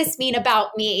 What does this mean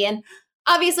about me? And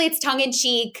obviously it's tongue in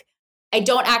cheek. I'm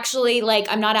not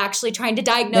actually trying to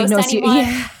diagnose anyone.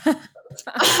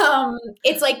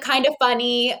 It's like kind of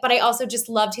funny, but I also just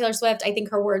love Taylor Swift. I think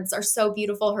her words are so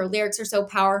beautiful. Her lyrics are so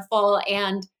powerful.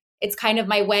 And it's kind of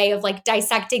my way of like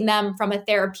dissecting them from a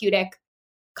therapeutic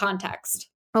context.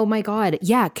 Oh my God.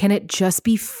 Yeah. Can it just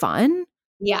be fun?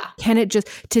 Yeah.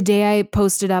 Today I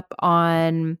posted up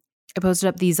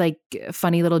these like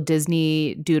funny little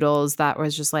Disney doodles that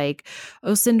was just like,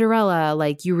 oh, Cinderella,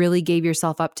 like you really gave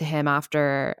yourself up to him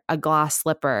after a glass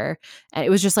slipper. And it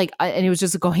was just like, and it was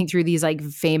just going through these like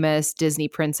famous Disney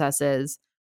princesses.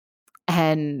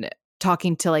 And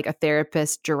talking to like a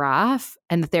therapist giraffe,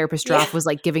 and the therapist Yeah. giraffe was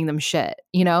like giving them shit,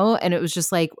 and it was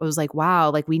just like, it was like, wow,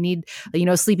 like we need,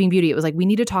 Sleeping Beauty, it was like, we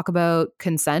need to talk about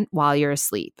consent while you're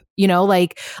asleep,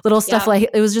 like little stuff, Yeah. like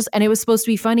it was just, and it was supposed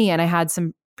to be funny. And I had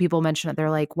some people mention it. They're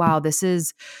like, wow, this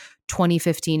is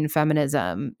 2015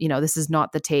 feminism, this is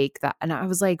not the take that, and I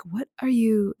was like, what are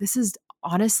you, this is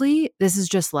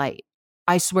just light.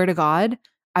 I swear to God,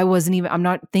 I'm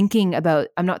not thinking about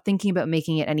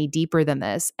making it any deeper than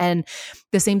this. And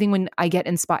the same thing when I get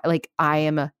inspired, like I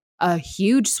am a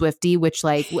huge Swiftie, which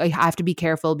like I have to be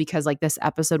careful because like this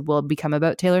episode will become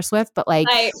about Taylor Swift, but like,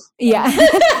 yeah.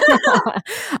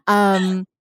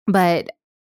 But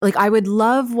like I would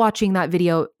love watching that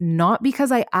video, not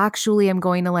because I actually am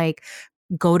going to like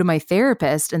go to my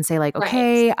therapist and say like,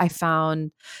 okay, Right. I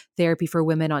found therapy for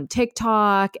women on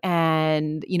TikTok,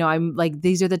 and I'm like,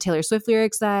 these are the Taylor Swift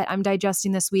lyrics that I'm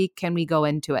digesting this week. Can we go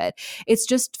into it? It's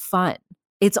just fun.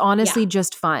 It's honestly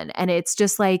just fun. And it's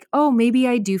just like, oh, maybe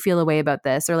I do feel a way about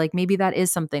this, or like maybe that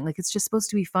is something. Like it's just supposed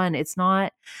to be fun. It's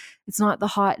not the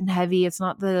hot and heavy. It's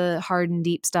not the hard and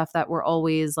deep stuff that we're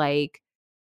always like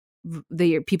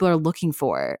the people are looking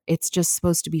for. It's just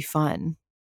supposed to be fun.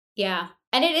 Yeah.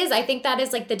 And it is. I think that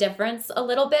is like the difference a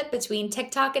little bit between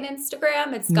TikTok and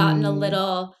Instagram. It's gotten a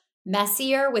little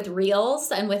messier with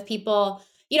reels and with people,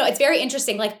 it's very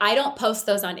interesting. Like I don't post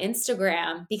those on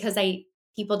Instagram because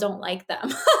people don't like them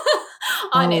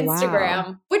on Instagram,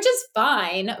 wow. which is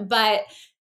fine. But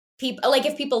people, like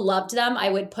if people loved them, I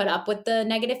would put up with the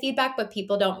negative feedback, but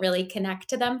people don't really connect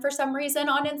to them for some reason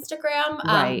on Instagram.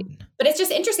 Right. But it's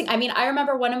just interesting. I mean, I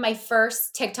remember one of my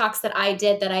first TikToks that I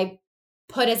did that I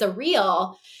put as a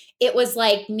reel, it was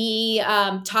like me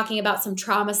talking about some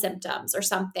trauma symptoms or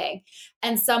something.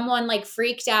 And someone like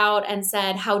freaked out and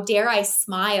said, how dare I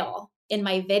smile in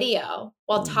my video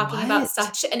while talking about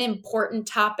such an important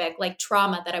topic like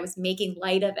trauma, that I was making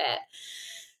light of it.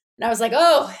 And I was like,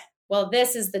 oh, well,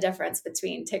 this is the difference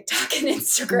between TikTok and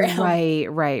Instagram.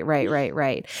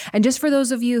 Right. And just for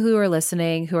those of you who are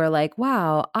listening, who are like,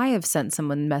 wow, I have sent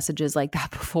someone messages like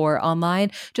that before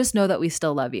online, just know that we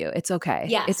still love you. It's okay.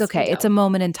 Yes, it's okay. It's a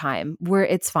moment in time where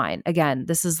it's fine. Again,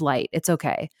 this is light. It's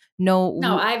okay. No,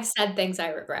 I've said things I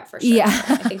regret for sure. Yeah.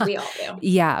 So I think we all do.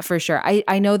 Yeah, for sure.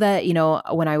 I know that,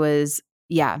 when I was,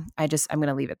 I'm going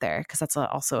to leave it there because that's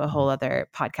also a whole other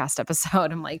podcast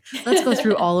episode. I'm like, let's go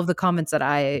through all of the comments that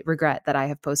I regret that I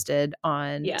have posted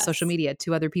on social media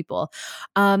to other people.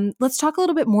 Let's talk a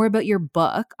little bit more about your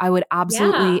book. I would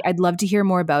absolutely, I'd love to hear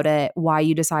more about it, why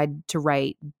you decided to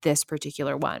write this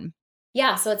particular one.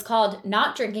 Yeah, so it's called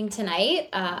Not Drinking Tonight,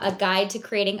 a guide to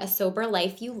creating a sober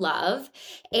life you love.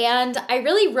 And I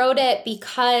really wrote it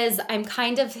because I'm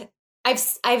kind of, I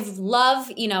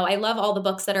love all the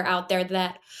books that are out there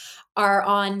that are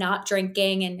on not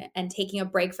drinking and taking a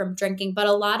break from drinking, but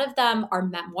a lot of them are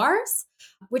memoirs,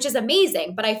 which is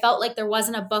amazing. But I felt like there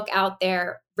wasn't a book out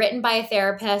there written by a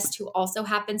therapist who also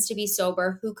happens to be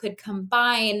sober, who could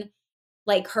combine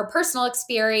like her personal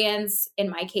experience, in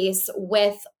my case,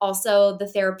 with also the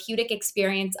therapeutic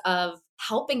experience of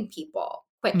helping people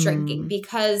quit drinking.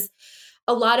 Because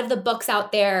a lot of the books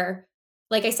out there,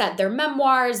 like I said, they're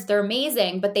memoirs, they're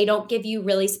amazing, but they don't give you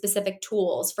really specific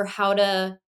tools for how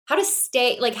to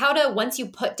stay, like how to, once you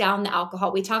put down the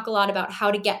alcohol. We talk a lot about how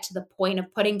to get to the point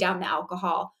of putting down the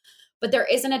alcohol, but there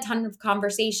isn't a ton of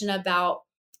conversation about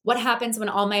what happens when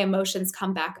all my emotions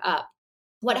come back up.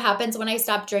 What happens when I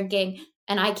stop drinking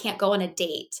and I can't go on a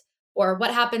date? Or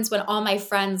what happens when all my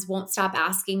friends won't stop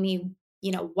asking me,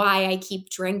 why I keep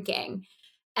drinking?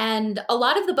 And a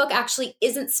lot of the book actually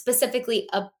isn't specifically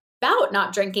about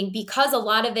not drinking, because a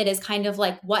lot of it is kind of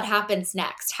like, what happens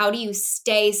next? How do you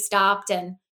stay stopped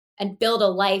and build a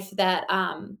life that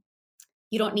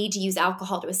you don't need to use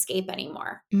alcohol to escape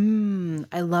anymore?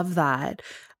 I love that.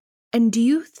 And do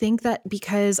you think that,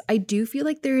 because I do feel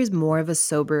like there is more of a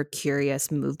sober,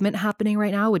 curious movement happening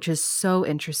right now, which is so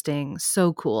interesting,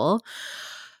 so cool.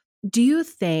 Do you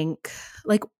think,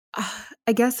 like,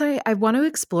 I guess I want to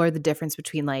explore the difference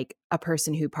between like a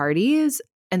person who parties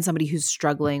and somebody who's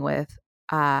struggling with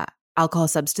alcohol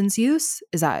substance use.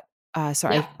 Is that,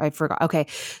 sorry, Yeah. I forgot. Okay.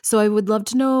 So I would love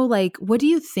to know, like, what do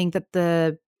you think that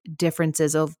the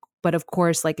differences of, but of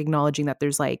course, like acknowledging that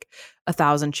there's like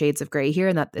 1,000 shades of gray here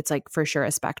and that it's like for sure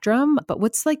a spectrum, but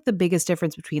what's like the biggest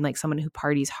difference between like someone who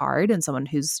parties hard and someone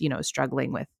who's,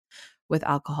 struggling with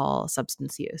alcohol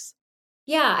substance use?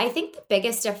 Yeah, I think the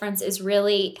biggest difference is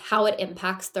really how it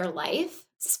impacts their life.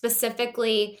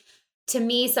 Specifically, to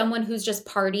me, someone who's just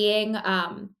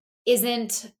partying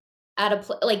isn't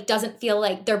at like doesn't feel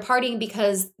like they're partying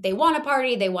because they want to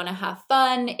party, they want to have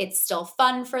fun, it's still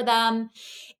fun for them.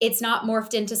 It's not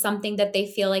morphed into something that they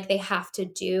feel like they have to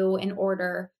do in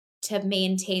order to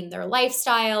maintain their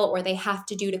lifestyle, or they have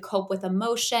to do to cope with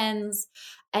emotions.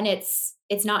 And it's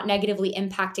not negatively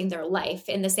impacting their life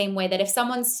in the same way that if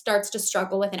someone starts to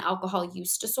struggle with an alcohol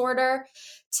use disorder,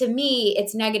 to me,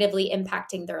 it's negatively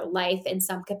impacting their life in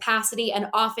some capacity. And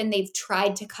often they've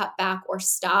tried to cut back or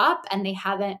stop and they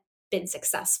haven't been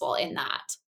successful in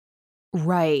that.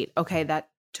 Right. Okay, that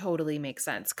totally makes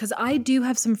sense. Because I do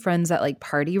have some friends that like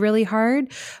party really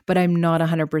hard, but I'm not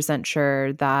 100%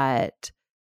 sure that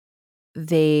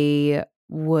they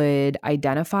would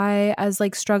identify as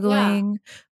like Yeah. struggling.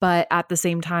 But at the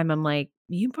same time, I'm like,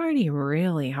 you party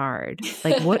really hard.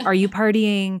 Like, what are you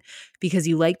partying because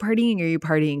you like partying, or are you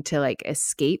partying to like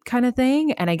escape kind of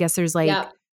thing? And I guess there's like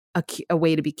Yep. a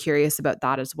way to be curious about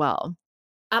that as well.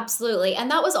 Absolutely. And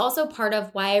that was also part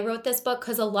of why I wrote this book,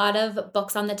 because a lot of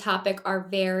books on the topic are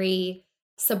very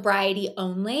sobriety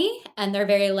only. And they're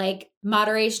very like,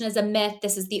 moderation is a myth.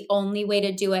 This is the only way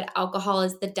to do it. Alcohol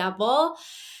is the devil.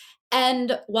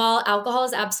 And while alcohol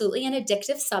is absolutely an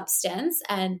addictive substance,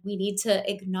 and we need to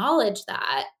acknowledge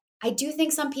that, I do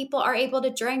think some people are able to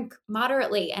drink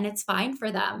moderately and it's fine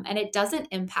for them and it doesn't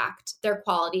impact their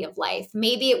quality of life.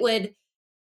 Maybe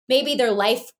their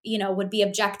life, would be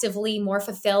objectively more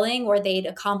fulfilling, or they'd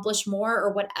accomplish more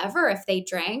or whatever if they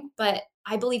drank. But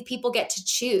I believe people get to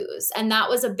choose. And that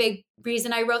was a big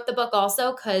reason I wrote the book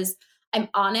also, because I'm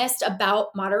honest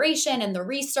about moderation and the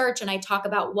research. And I talk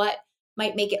about what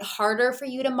might make it harder for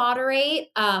you to moderate.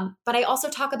 But I also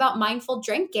talk about mindful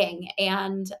drinking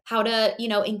and how to,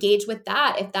 engage with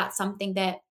that if that's something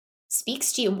that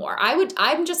speaks to you more.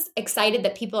 I'm just excited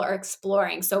that people are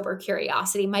exploring sober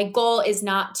curiosity. My goal is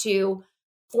not to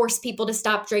force people to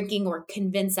stop drinking or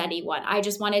convince anyone. I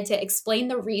just wanted to explain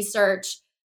the research.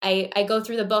 I go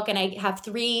through the book and I have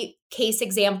 3 case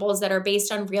examples that are based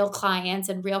on real clients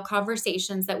and real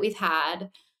conversations that we've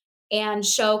had, and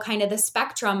show kind of the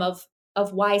spectrum of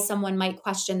why someone might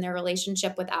question their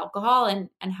relationship with alcohol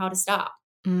and how to stop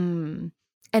Mm.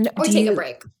 And or do take a you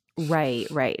break. Right,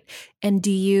 right. And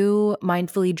do you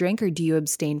mindfully drink, or do you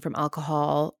abstain from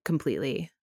alcohol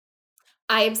completely?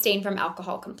 I abstain from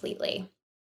alcohol completely.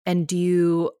 And do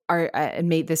you are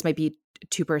and this might be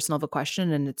too personal of a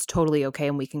question, and it's totally okay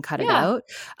and we can cut it Yeah.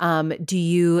 out. Do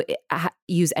you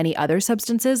use any other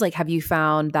substances? Like, have you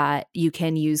found that you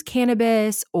can use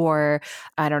cannabis, or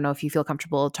I don't know if you feel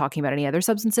comfortable talking about any other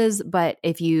substances, but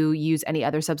if you use any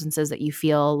other substances that you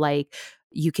feel like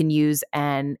you can use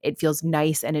and it feels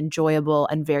nice and enjoyable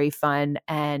and very fun,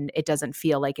 and it doesn't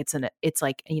feel like it's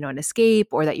like, an escape,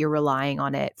 or that you're relying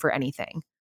on it for anything.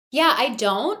 Yeah, I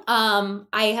don't.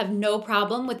 I have no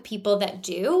problem with people that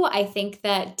do. I think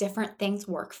that different things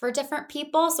work for different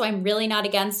people. So I'm really not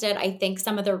against it. I think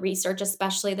some of the research,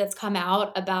 especially that's come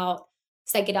out about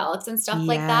psychedelics and stuff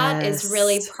like that, is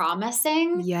really Yes.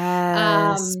 promising.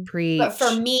 Yes, But for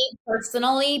preach. me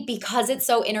personally, because it's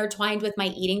so intertwined with my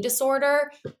eating disorder,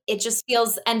 it just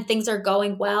feels, and things are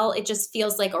going well, it just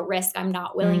feels like a risk I'm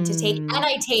not willing to take. Mm, And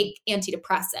I take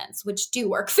antidepressants, which do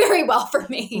work very well for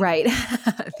me. right.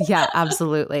 Yeah,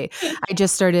 absolutely. I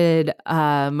just started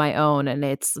my own, and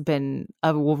it's been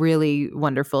a really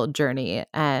wonderful journey.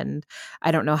 And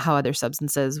I don't know how other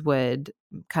substances would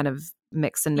kind of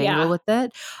mix and mingle Yeah. with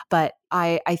it. But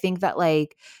I think that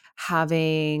like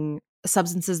having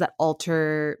substances that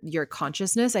alter your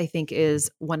consciousness, I think is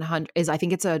 100 is I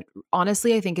think it's a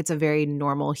honestly, I think it's a very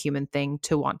normal human thing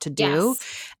to want to do.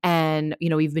 Yes. And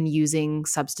we've been using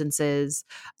substances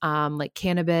like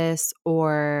cannabis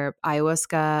or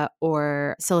ayahuasca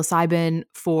or psilocybin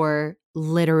for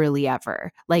literally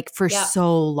ever, like for Yep.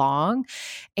 so long.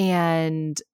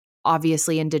 And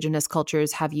obviously indigenous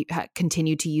cultures have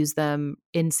continued to use them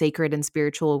in sacred and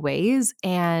spiritual ways.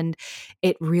 And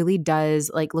it really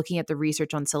does, like looking at the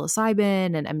research on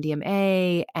psilocybin and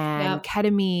MDMA and Yep.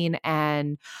 ketamine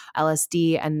and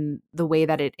LSD, and the way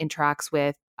that it interacts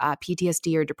with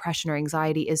PTSD or depression or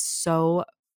anxiety is so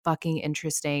fucking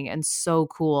interesting and so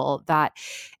cool that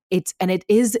it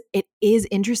is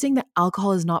interesting that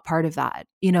alcohol is not part of that.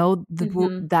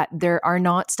 Mhm. That there are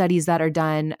not studies that are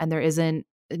done, and there isn't.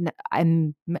 I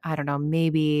don't know,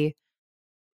 maybe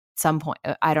some point,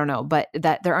 I don't know, but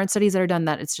that there aren't studies that are done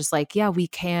that it's just like, yeah, we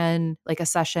can, like a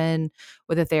session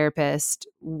with a therapist,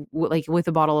 like with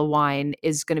a bottle of wine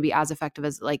is going to be as effective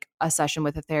as like a session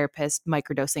with a therapist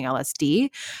microdosing LSD.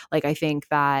 Like, I think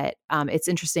that it's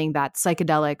interesting that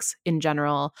psychedelics in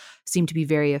general seem to be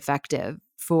very effective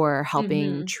for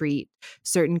helping Mhm. treat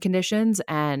certain conditions.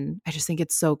 And I just think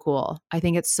it's so cool. I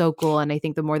think it's so cool. And I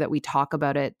think the more that we talk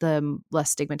about it, the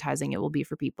less stigmatizing it will be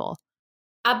for people.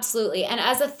 Absolutely. And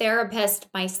as a therapist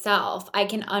myself, I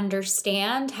can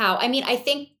understand how, I mean, I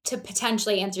think to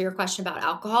potentially answer your question about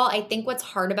alcohol, I think what's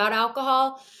hard about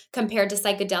alcohol compared to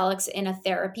psychedelics in a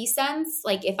therapy sense,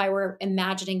 like if I were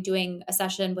imagining doing a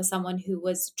session with someone who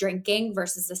was drinking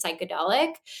versus a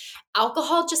psychedelic,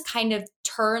 alcohol just kind of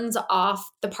turns off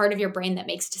the part of your brain that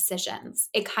makes decisions.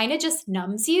 It kind of just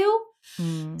numbs you.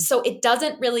 Mm. So it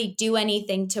doesn't really do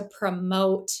anything to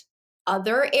promote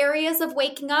other areas of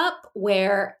waking up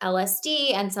where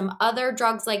LSD and some other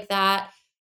drugs like that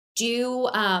do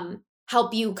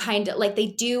help you kind of like they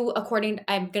do according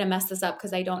I'm going to mess this up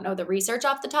because I don't know the research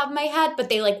off the top of my head, but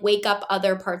they like wake up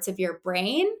other parts of your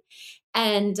brain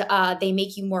and they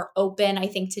make you more open, I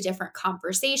think, to different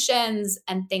conversations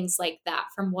and things like that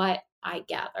from what I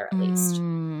gather at least.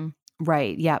 Mm.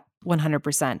 Right. Yep.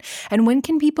 100%. And when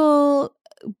can people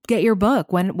get your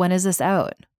book? When is this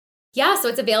out? Yeah, so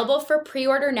it's available for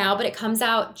pre-order now, but it comes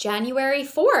out January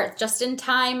 4th, just in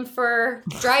time for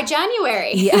dry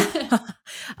January. Yeah.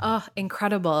 Oh,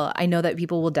 incredible. I know that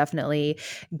people will definitely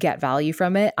get value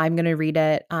from it. I'm going to read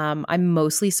it. I'm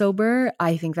mostly sober.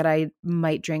 I think that I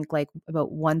might drink like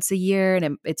about once a year,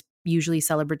 and it's usually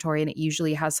celebratory, and it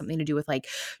usually has something to do with like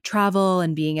travel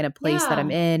and being in a place that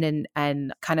I'm Yeah. in,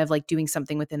 and kind of like doing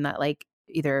something within that like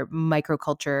either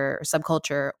microculture or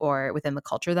subculture or within the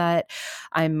culture that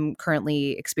I'm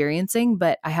currently experiencing.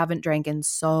 But I haven't drank in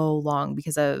so long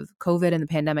because of COVID and the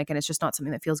pandemic, and it's just not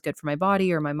something that feels good for my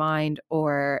body or my mind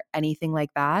or anything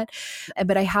like that.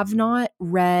 But I have not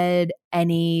read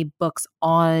any books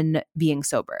on being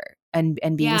sober and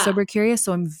being Yeah. sober curious.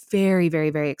 So I'm very, very,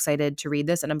 very excited to read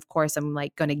this. And of course, I'm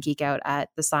like going to geek out at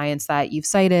the science that you've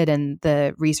cited and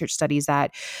the research studies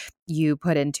that you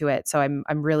put into it. So I'm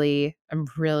really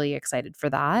excited for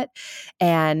that.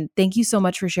 And thank you so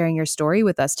much for sharing your story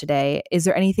with us today. Is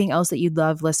there anything else that you'd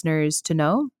love listeners to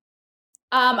know?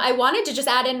 I wanted to just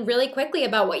add in really quickly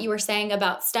about what you were saying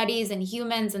about studies and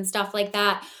humans and stuff like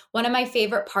that. One of my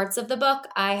favorite parts of the book,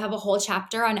 I have a whole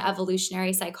chapter on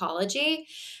evolutionary psychology,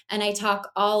 and I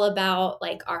talk all about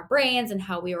like our brains and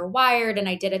how we were wired. And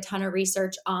I did a ton of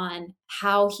research on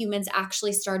how humans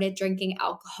actually started drinking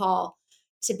alcohol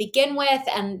to begin with.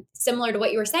 And similar to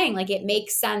what you were saying, like it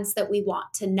makes sense that we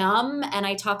want to numb. And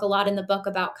I talk a lot in the book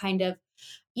about kind of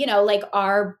like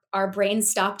our brains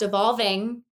stopped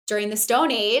evolving during the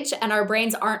Stone Age, and our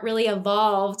brains aren't really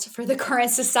evolved for the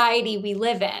current society we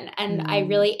live in. And I Mm.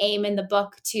 really aim in the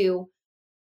book to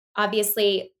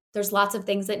obviously there's lots of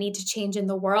things that need to change in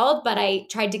the world, but I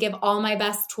tried to give all my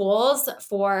best tools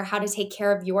for how to take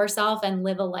care of yourself and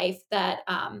live a life that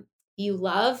you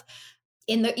love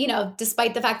in the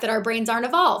despite the fact that our brains aren't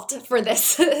evolved for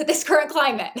this this current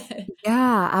climate.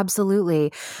 Yeah,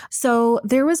 absolutely. So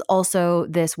there was also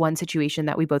this one situation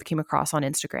that we both came across on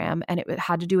Instagram, and it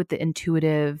had to do with the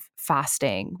intuitive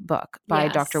fasting book by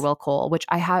Dr. Yes. Will Cole, which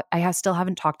still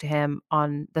haven't talked to him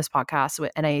on this podcast,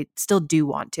 and I still do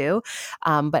want to.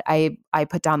 But I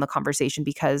put down the conversation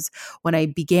because when I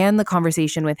began the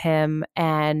conversation with him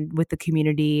and with the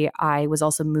community, I was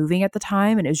also moving at the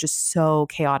time, and it was just so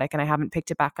chaotic, and I haven't picked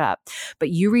it back up.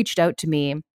 But you reached out to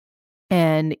me,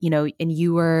 and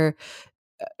you were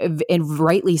and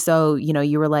rightly so,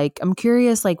 you were like, I'm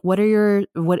curious, like, what are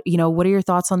your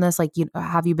thoughts on this? Like,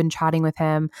 have you been chatting with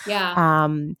him? Yeah.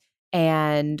 Um,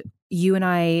 and you and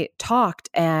I talked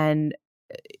and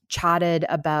chatted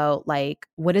about like,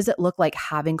 what does it look like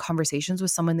having conversations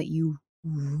with someone that you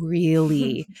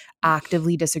really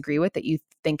actively disagree with, that you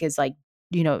think is like,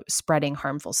 spreading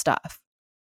harmful stuff?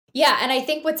 Yeah, and I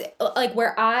think what's like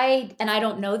where I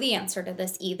don't know the answer to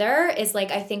this either, is like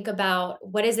I think about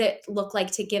what does it look like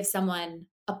to give someone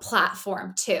a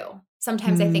platform too?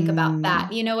 Sometimes I think about that.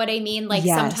 Mm, You know what I mean? Like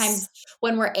yes. sometimes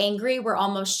when we're angry, we're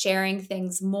almost sharing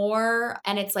things more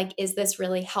and it's like, is this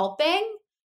really helping?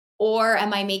 Or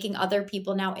am I making other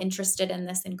people now interested in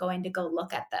this and going to go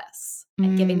look at this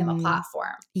and giving them a Mm,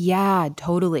 platform? yeah,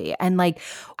 totally. And like,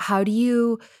 how do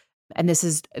you and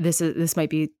this might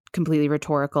be completely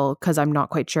rhetorical because I'm not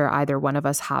quite sure either one of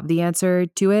us have the answer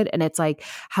to it. And it's like,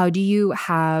 how do you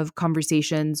have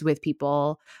conversations with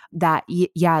people that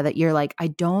that you're like, I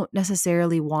don't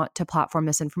necessarily want to platform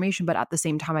this information, but at the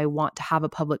same time I want to have a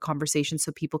public conversation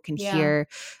so people can Yeah. hear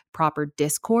proper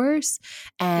discourse.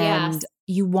 And Yes.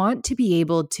 you want to be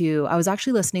able to I was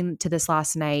actually listening to this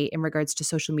last night in regards to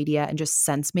social media and just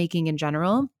sense making in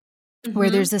general,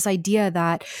 where there's Mhm. this idea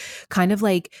that kind of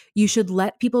like you should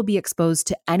let people be exposed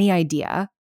to any idea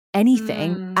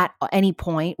anything at any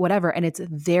point, whatever. And it's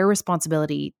their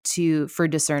responsibility for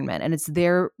discernment, and it's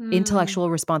their intellectual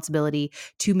responsibility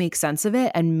to make sense of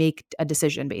it and make a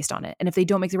decision based on it. And if they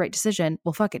don't make the right decision,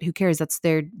 well, fuck it. Who cares?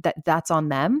 That's on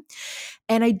them.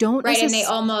 And I don't right. And they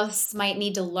almost might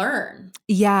need to learn.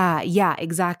 Yeah,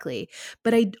 exactly.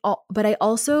 But I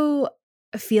also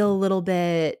feel a little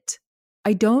bit,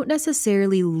 I don't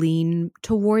necessarily lean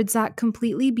towards that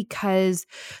completely, because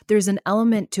there's an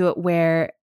element to it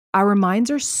where our minds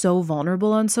are so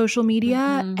vulnerable on social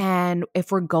media. And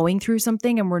if we're going through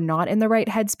something and we're not in the right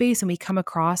headspace and we come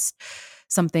across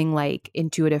something like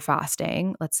intuitive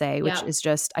fasting, let's say, which is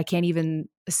just, I can't even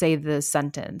say the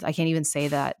sentence. I can't even say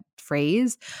that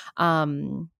phrase.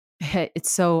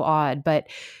 It's so odd, but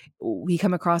we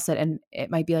come across it and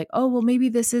it might be like, oh, well, maybe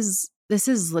this is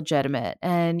legitimate.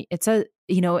 And it's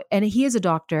and he is a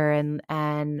doctor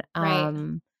and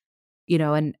you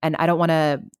know, and I don't want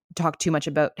to talk too much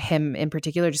about him in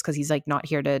particular, just because he's like not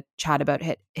here to chat about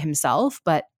it himself,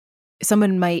 but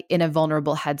someone might in a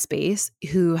vulnerable headspace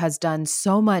who has done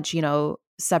so much,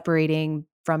 separating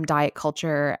from diet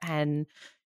culture and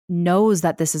knows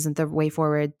that this isn't the way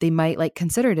forward, they might like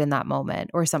consider it in that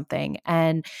moment or something.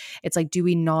 And it's like, do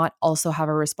we not also have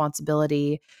a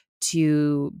responsibility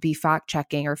to be fact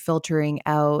checking or filtering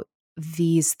out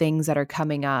these things that are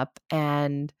coming up?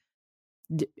 And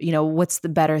what's the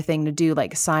better thing to do?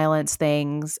 Like silence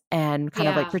things and kind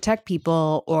of like protect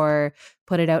people, or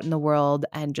put it out in the world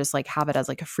and just like have it as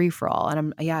like a free for all.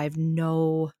 And I have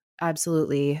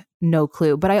absolutely no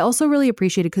clue. But I also really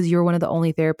appreciate it because you're one of the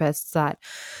only therapists that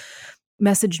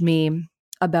messaged me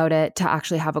about it to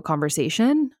actually have a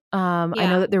conversation. I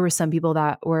know that there were some people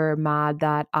that were mad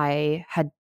that I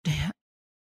had,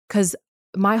 because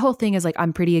my whole thing is like,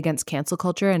 I'm pretty against cancel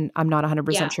culture, and I'm not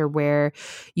 100% sure where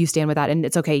you stand with that. And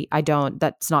it's okay.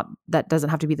 That doesn't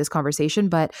have to be this conversation,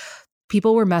 but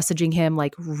people were messaging him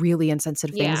like really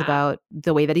insensitive things about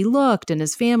the way that he looked and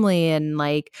his family. And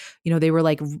like, they were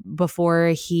like,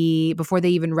 before they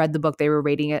even read the book, they were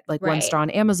rating it like 1 star on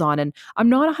Amazon. And I'm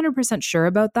not 100% sure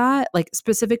about that, like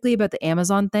specifically about the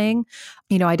Amazon thing.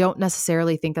 I don't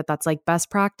necessarily think that that's like best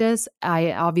practice.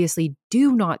 I obviously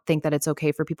do not think that it's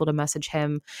okay for people to message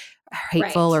him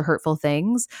hateful or hurtful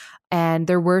things. And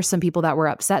there were some people that were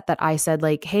upset that I said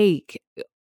like, hey,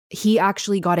 he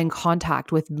actually got in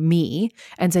contact with me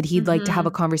and said he'd like to have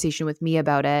a conversation with me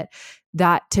about it.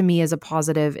 That to me is a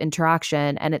positive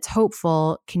interaction and it's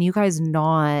hopeful. Can you guys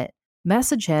not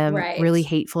message him really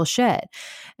hateful shit?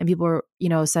 And people were,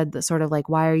 said that sort of like,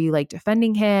 why are you like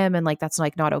defending him? And like, that's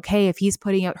like not okay. If he's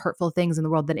putting out hurtful things in the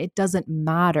world, then it doesn't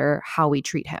matter how we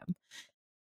treat him.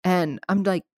 And I'm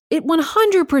like, it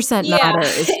 100%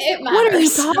 matters. It matters. What are you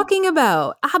talking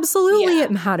about? Absolutely,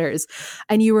 it matters.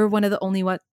 And you were one of the only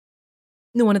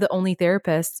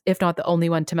therapists, if not the only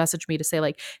one, to message me to say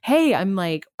like, hey, I'm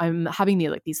having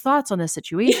these thoughts on this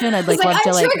situation. I'd like love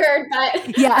to like triggered,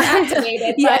 but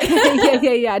activated.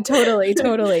 Yeah. Totally.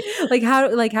 Like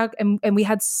how, and we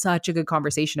had such a good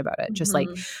conversation about it. Just like,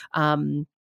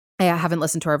 I haven't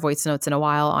listened to our voice notes in a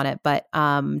while on it, but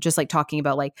just like talking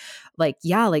about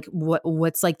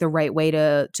what's like the right way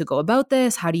to go about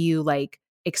this? How do you like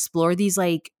explore these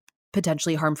like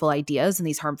potentially harmful ideas and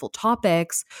these harmful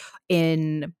topics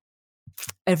in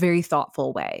a very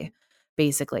thoughtful way,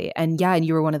 basically. And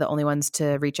you were one of the only ones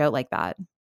to reach out like that.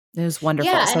 It was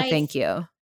wonderful. So thank you.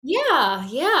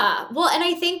 Yeah. Well, and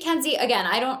I think, Kenzie, again,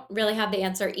 I don't really have the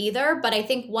answer either, but I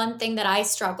think one thing that I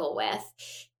struggle with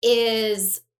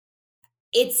is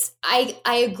I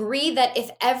agree that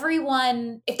if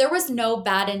there was no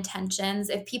bad intentions,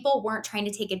 if people weren't trying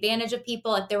to take advantage of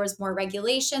people, if there was more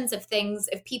regulations, if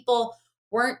people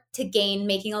weren't to gain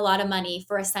making a lot of money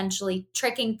for essentially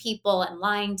tricking people and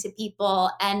lying to people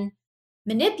and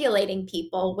manipulating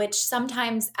people, which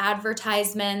sometimes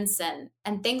advertisements and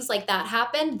things like that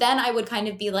happen, then I would kind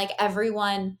of be like,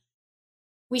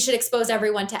 we should expose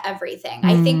everyone to everything.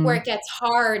 I think where it gets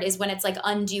hard is when it's like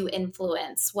undue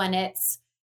influence, when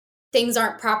things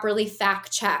aren't properly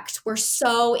fact checked. We're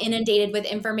so inundated with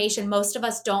information. Most of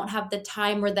us don't have the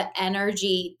time or the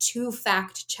energy to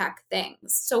fact check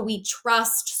things. So we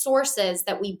trust sources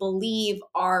that we believe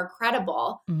are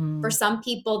credible. For some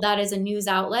people, that is a news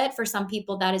outlet. For some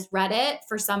people, that is Reddit.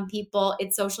 For some people,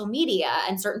 it's social media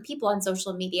and certain people on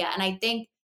social media. And I think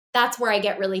that's where I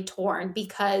get really torn,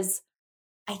 because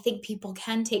I think people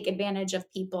can take advantage of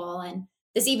people. And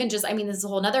this is a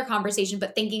whole nother conversation,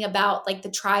 but thinking about like the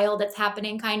trial that's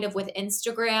happening kind of with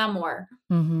Instagram or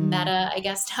Meta, I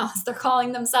guess now as they're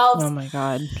calling themselves. Oh my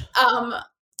God.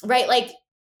 Right. Like,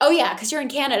 oh yeah, because you're in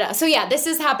Canada. So yeah, this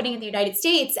is happening in the United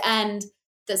States. And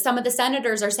some of the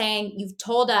senators are saying, you've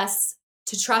told us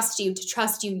to trust you, to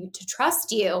trust you, to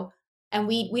trust you. And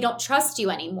we don't trust you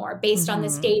anymore based on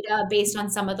this data, based on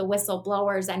some of the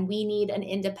whistleblowers. And we need an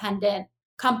independent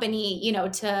company,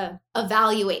 to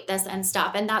evaluate this and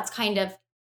stuff. And that's kind of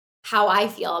how I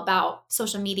feel about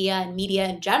social media and media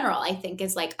in general, I think,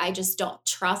 is like, I just don't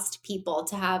trust people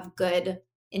to have good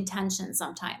intentions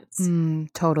sometimes.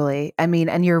 Totally. I mean,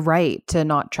 and you're right to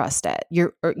not trust it.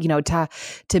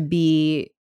 To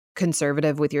be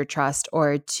conservative with your trust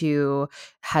or to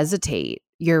hesitate.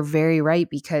 You're very right,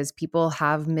 because people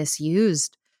have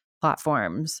misused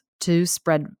platforms to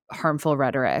spread harmful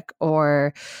rhetoric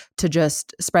or to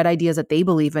just spread ideas that they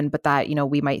believe in, but that,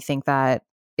 we might think that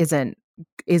isn't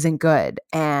good.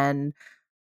 And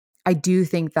I do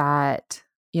think that,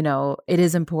 it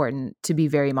is important to be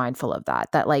very mindful of that,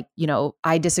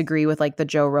 I disagree with like the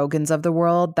Joe Rogans of the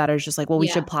world that are just like, well, we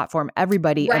should platform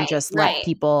everybody and just let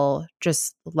people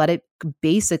just let it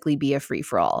basically be a free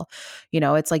for all.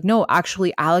 It's like, no,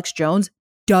 actually Alex Jones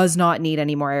does not need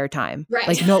any more airtime. Right.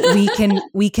 Like, no,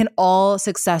 we can all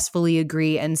successfully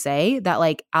agree and say that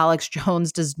like Alex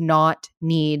Jones does not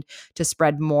need to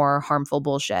spread more harmful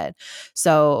bullshit.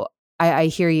 So I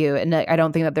hear you. And I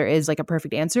don't think that there is like a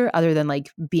perfect answer other than like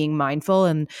being mindful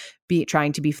and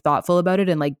trying to be thoughtful about it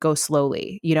and like go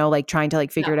slowly, like trying to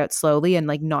like figure it out slowly and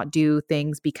like not do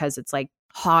things because it's like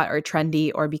hot or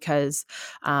trendy or because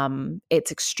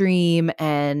it's extreme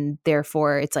and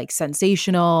therefore it's like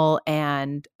sensational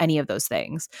and any of those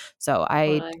things. So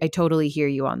I totally hear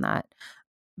you on that.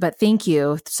 But thank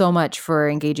you so much for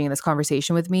engaging in this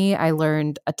conversation with me. I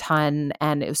learned a ton,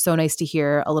 and it was so nice to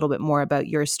hear a little bit more about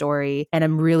your story. And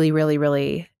I'm really, really,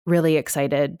 really, really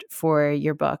excited for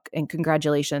your book. And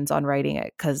congratulations on writing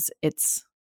it, because it's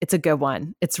a good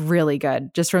one. It's really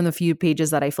good. Just from the few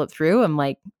pages that I flipped through, I'm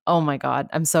like, oh my God,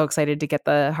 I'm so excited to get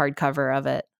the hardcover of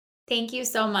it. Thank you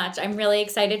so much. I'm really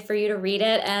excited for you to read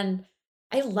it. And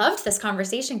I loved this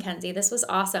conversation, Kenzie. This was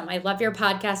awesome. I love your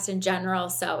podcast in general.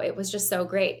 So it was just so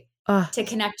great to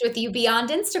connect with you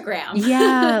beyond Instagram.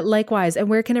 Yeah, likewise. And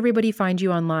where can everybody find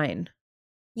you online?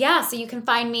 Yeah, so you can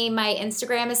find me. My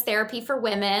Instagram is Therapy for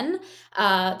Women.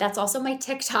 That's also my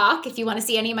TikTok if you want to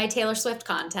see any of my Taylor Swift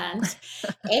content.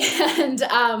 And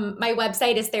my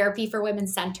website is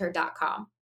therapyforwomencenter.com.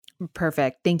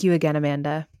 Perfect. Thank you again,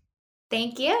 Amanda.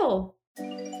 Thank you.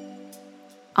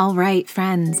 All right,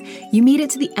 friends, you made it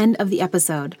to the end of the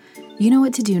episode. You know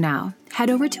what to do now. Head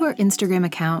over to our Instagram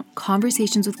account,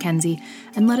 Conversations with Kenzie,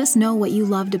 and let us know what you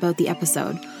loved about the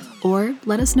episode. Or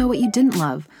let us know what you didn't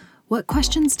love. What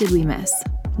questions did we miss?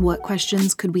 What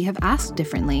questions could we have asked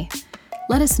differently?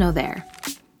 Let us know there.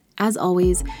 As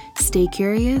always, stay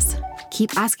curious,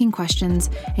 keep asking questions,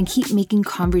 and keep making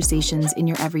conversations in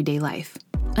your everyday life.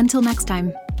 Until next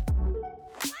time.